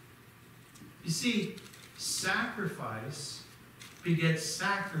 You see, sacrifice begets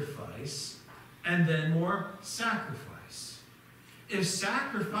sacrifice, and then more sacrifice. If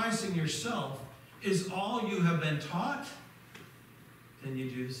sacrificing yourself is all you have been taught, then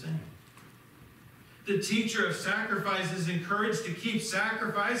you do the same. The teacher of sacrifice is encouraged to keep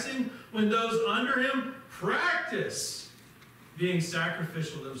sacrificing when those under him practice being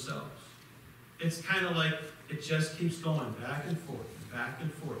sacrificial themselves. It's kind of like it just keeps going back and forth, back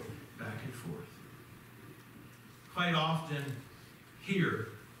and forth, back and forth. Quite often here,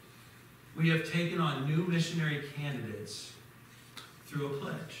 we have taken on new missionary candidates through a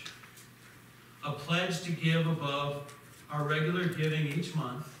pledge. A pledge to give above our regular giving each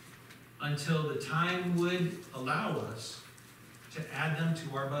month until the time would allow us to add them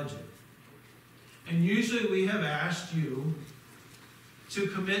to our budget. And usually we have asked you to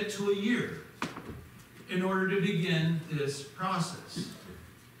commit to a year in order to begin this process.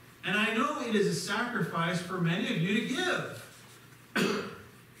 And I know it is a sacrifice for many of you to give.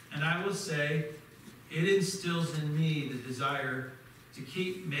 And I will say, it instills in me the desire to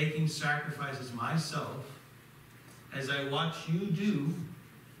keep making sacrifices myself as I watch you do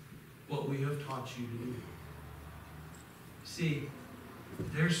what we have taught you to do. See,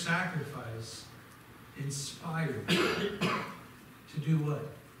 their sacrifice inspired me to do what?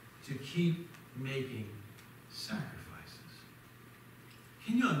 To keep making sacrifices.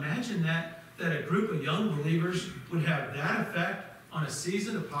 Can you imagine that a group of young believers would have that effect on a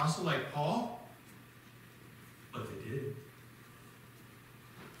seasoned apostle like Paul? But they did.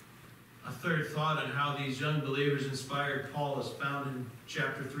 A third thought on how these young believers inspired Paul is found in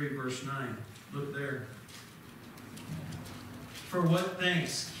chapter 3, verse 9. Look there. For what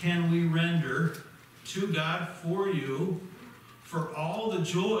thanks can we render to God for you, for all the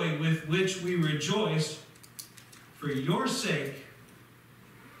joy with which we rejoice for your sake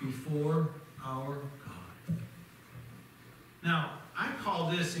before our God? Now, I call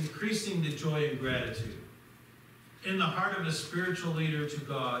this increasing the joy and gratitude in the heart of a spiritual leader to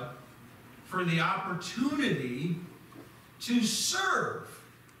God for the opportunity to serve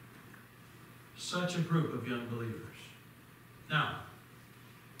such a group of young believers. Now,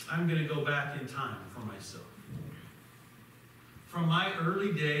 I'm going to go back in time for myself. From my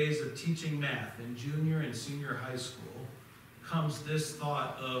early days of teaching math in junior and senior high school comes this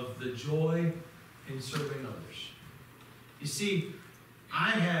thought of the joy in serving others. You see,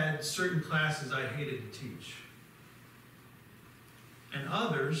 I had certain classes I hated to teach, and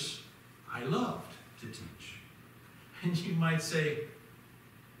others I loved to teach. And you might say,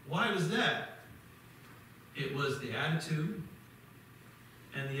 why was that? It was the attitude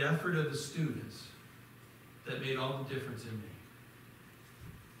and the effort of the students that made all the difference in me.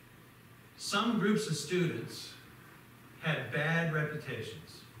 Some groups of students had bad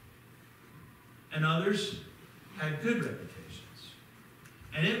reputations, and others had good reputations.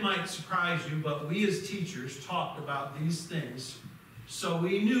 And it might surprise you, but we as teachers talked about these things so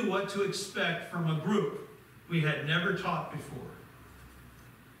we knew what to expect from a group we had never taught before.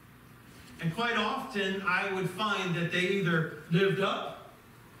 And quite often, I would find that they either lived up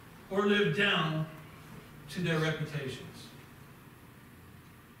or lived down to their reputations.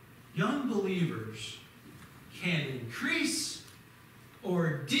 Young believers can increase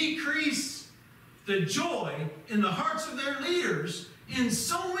or decrease the joy in the hearts of their leaders in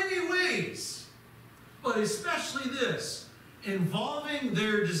so many ways, but especially this, involving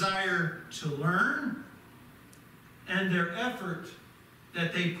their desire to learn and their effort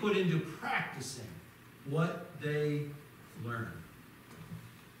that they put into practicing what they learn.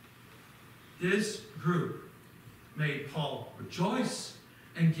 This group made Paul rejoice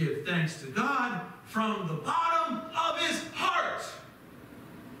and give thanks to God from the bottom of his heart.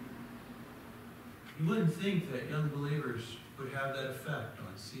 You wouldn't think that young believers would have that effect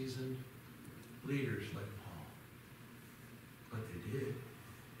on seasoned leaders like Paul, but they did.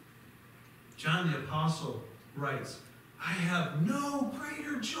 John the Apostle writes, I have no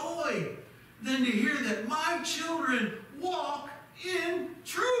greater joy than to hear that my children walk in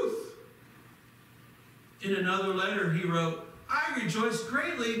truth. In another letter he wrote, I rejoice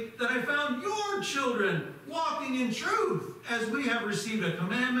greatly that I found your children walking in truth, as we have received a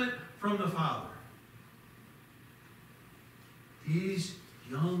commandment from the Father. These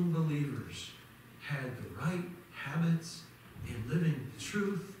young believers had the right habits in living the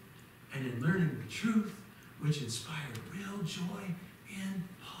truth and in learning the truth, which inspired real joy in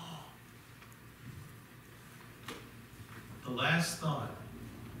Paul. The last thought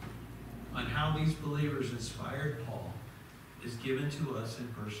on how these believers inspired Paul is given to us in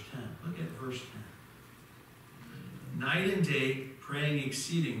verse 10. Look at verse 10. Night and day praying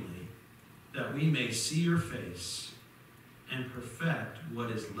exceedingly that we may see your face and perfect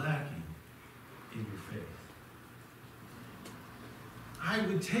what is lacking in your faith. I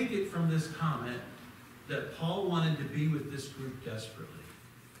would take it from this comment that Paul wanted to be with this group desperately.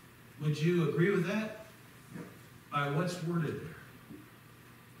 Would you agree with that? By what's worded there?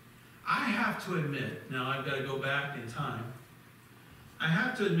 I have to admit, now I've got to go back in time, I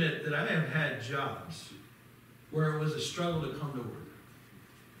have to admit that I have had jobs where it was a struggle to come to work.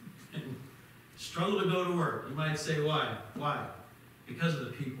 And struggle to go to work. You might say, why? Why? Because of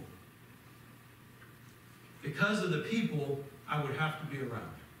the people. Because of the people I would have to be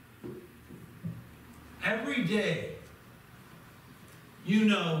around. Every day, you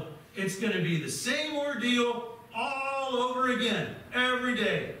know it's going to be the same ordeal all over again. Every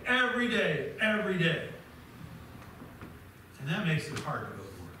day, every day, every day. And that makes it hard to go to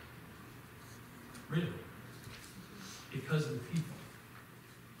work. Really. Because of the people.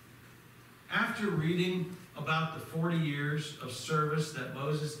 After reading about the 40 years of service that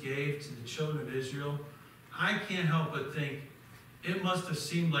Moses gave to the children of Israel, I can't help but think it must have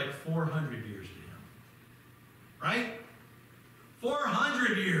seemed like 400 years to him. Right?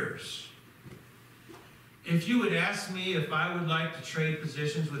 400 years. If you would ask me if I would like to trade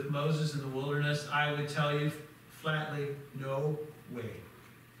positions with Moses in the wilderness, I would tell you flatly, no way.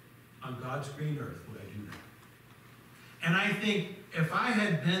 On God's green earth would I do that. And I think if I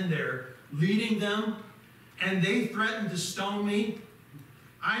had been there leading them and they threatened to stone me,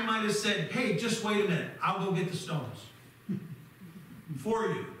 I might have said, hey, just wait a minute. I'll go get the stones for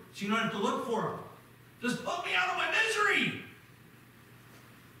you. So you don't have to look for them. Just put me out of my misery.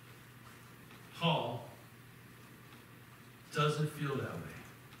 Paul doesn't feel that way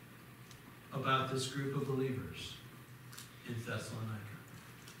about this group of believers in Thessalonica.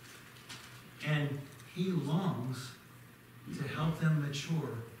 And he longs to help them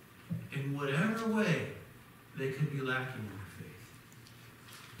mature in whatever way they could be lacking in their faith.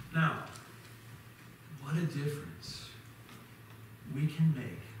 Now, what a difference we can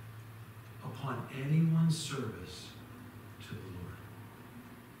make upon anyone's service to the Lord.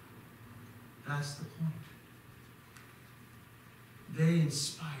 That's the point. They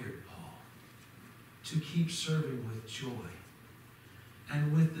inspired Paul to keep serving with joy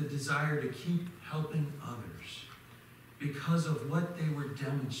and with the desire to keep helping others because of what they were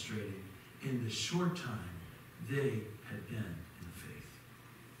demonstrating in the short time they had been in the faith.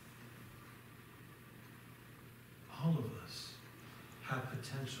 All of us have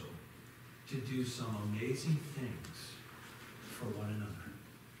potential to do some amazing things for one another.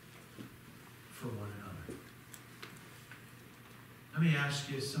 For one another. Let me ask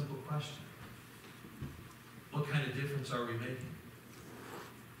you a simple question. What kind of difference are we making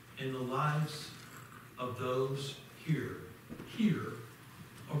in the lives of those here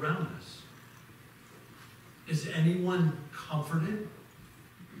around us? Is anyone comforted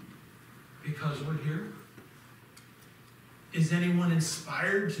because we're here? Is anyone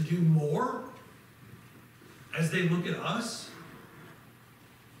inspired to do more as they look at us?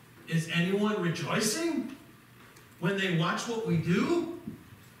 Is anyone rejoicing when they watch what we do?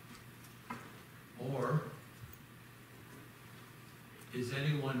 Or is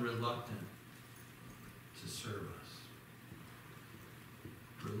anyone reluctant to serve us?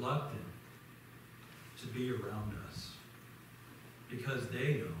 Reluctant to be around us because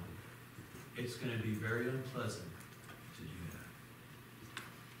they know it's going to be very unpleasant to do that.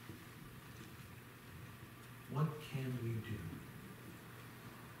 What can we do?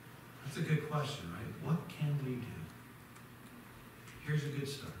 That's a good question, right? What can we do? Here's a good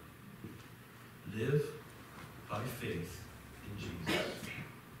start. Live by faith in Jesus.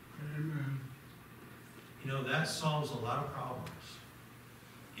 Amen. You know, that solves a lot of problems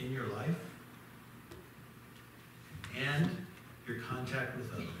in your life and your contact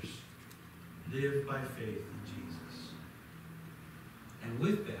with others. Live by faith in Jesus. And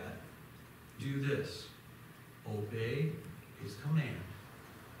with that, do this. Obey his command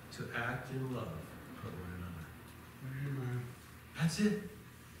to act in love for one another. Amen. That's it.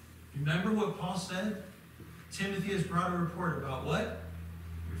 Remember what Paul said? Timothy has brought a report about what?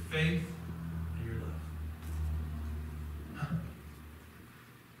 Your faith and your love.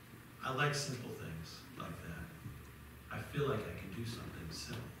 I like simple things like that. I feel like I can do something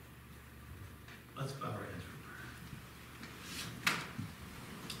simple. Let's bow our heads for prayer.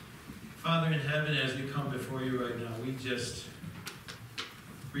 Father in heaven, as we come before you right now, we just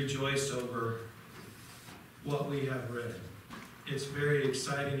rejoice over what we have read. It's very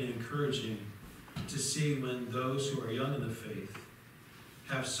exciting and encouraging to see when those who are young in the faith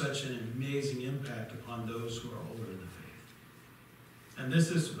have such an amazing impact upon those who are older in the faith. And this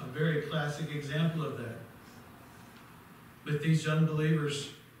is a very classic example of that. With these young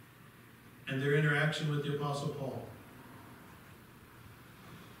believers and their interaction with the Apostle Paul.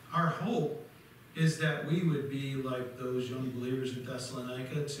 Our hope is that we would be like those young believers in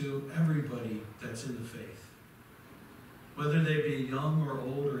Thessalonica to everybody that's in the faith. Whether they be young or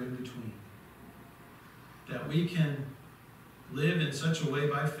old or in between. That we can live in such a way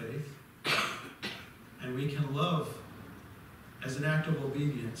by faith, and we can love as an act of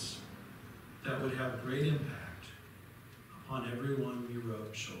obedience that would have great impact upon everyone we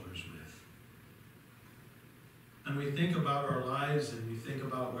rub shoulders with. And we think about our lives and we think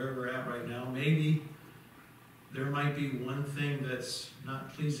about where we're at right now. Maybe there might be one thing that's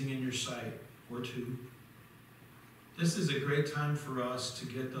not pleasing in your sight, or two. This is a great time for us to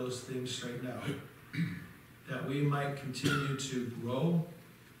get those things straightened out. That we might continue to grow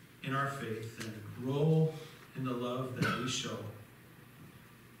in our faith and grow in the love that we show.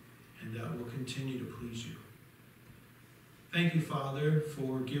 And that will continue to please you. Thank you, Father,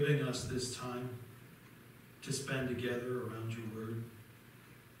 for giving us this time. to spend together around your word,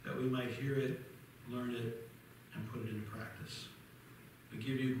 that we might hear it, learn it, and put it into practice. We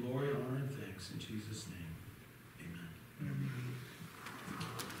give you glory, honor, and thanks in Jesus' name. Amen.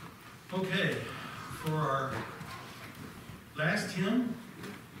 Okay, for our last hymn,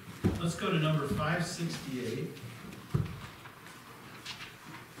 let's go to number 568.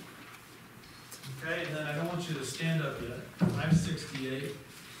 Okay, and then I don't want you to stand up yet. 568.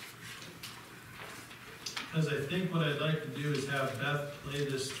 Because I think what I'd like to do is have Beth play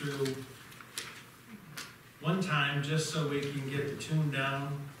this through one time, just so we can get the tune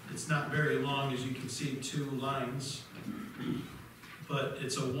down. It's not very long, as you can see, 2 lines. But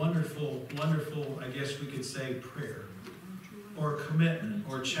it's a wonderful, wonderful, I guess we could say, prayer, or commitment,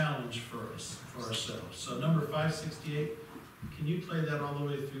 or challenge for us, for ourselves. So number 568, can you play that all the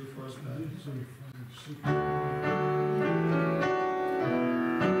way through for us, Beth?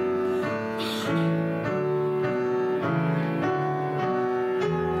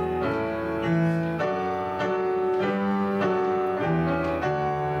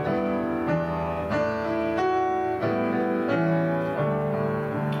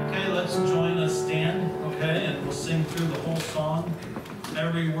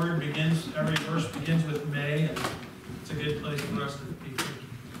 Every verse begins with may, and it's a good place for us to be thinking.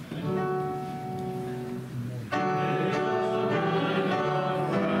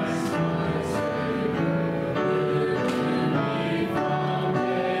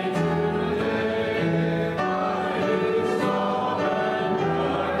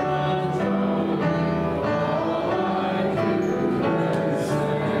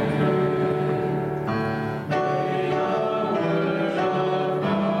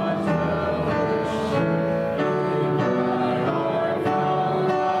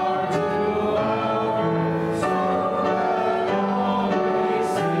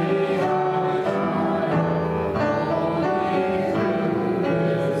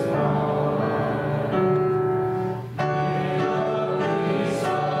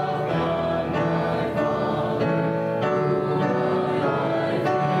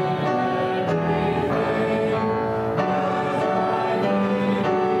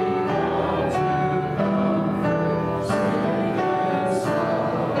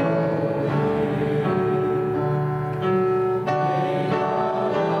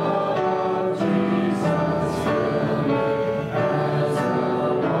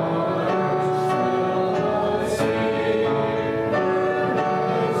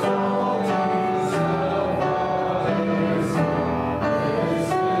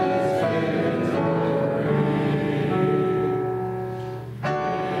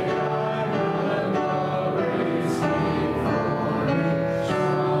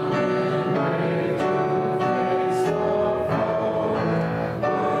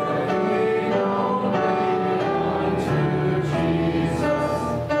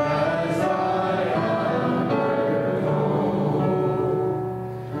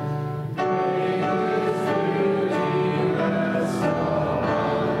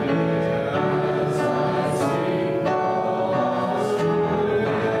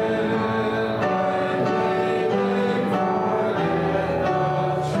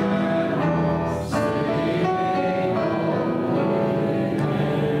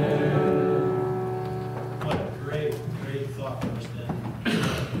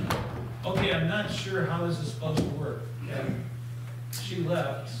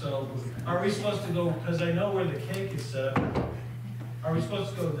 Because I know where the cake is set up. Are we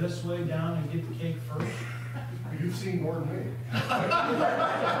supposed to go this way down and get the cake first? You've seen more than me.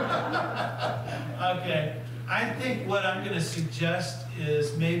 Okay. I think what I'm going to suggest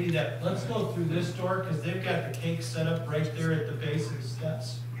is maybe that let's go through this door, because they've got the cake set up right there at the base of the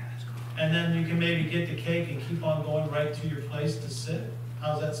steps. And then you can maybe get the cake and keep on going right to your place to sit.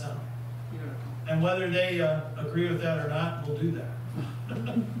 How's that sound? And whether they agree with that or not, we'll do that.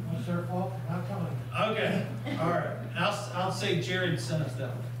 What's their fault? Not coming. Okay, all right. I'll say Jared sent us that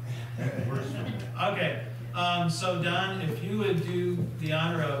one. Okay, so Don, if you would do the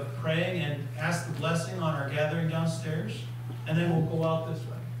honor of praying and ask the blessing on our gathering downstairs, and then we'll go out this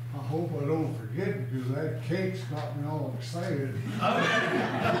way. I hope I don't forget, because that cake's got me all excited. Okay.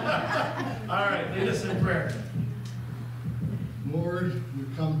 All right, lead us in prayer. Lord, we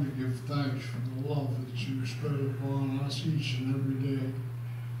come to give thanks for the love that you spread upon us each and every day.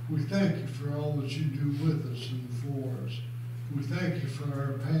 We thank you for all that you do with us and for us. We thank you for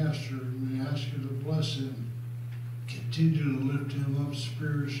our pastor, and we ask you to bless him. Continue to lift him up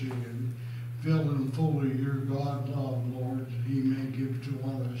spiritually and fill him full of your God love, Lord, that he may give to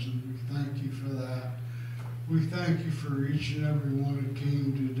others. And we thank you for that. We thank you for each and every one who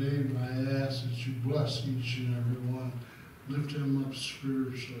came today, and I ask that that you bless each and every one. Lift them up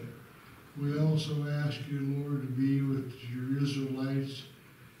spiritually. We also ask you, Lord, to be with your Israelites.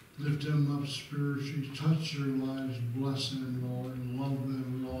 Lift them up spiritually. Touch their lives. Bless them, Lord. And love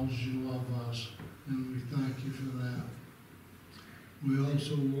them as you love us. And we thank you for that. We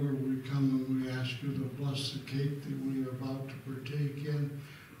also, Lord, we come and we ask you to bless the cake that we are about to partake in.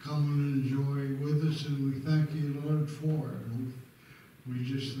 Come and enjoy with us, and we thank you, Lord, for it. And we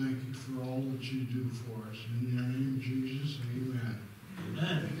just thank you for all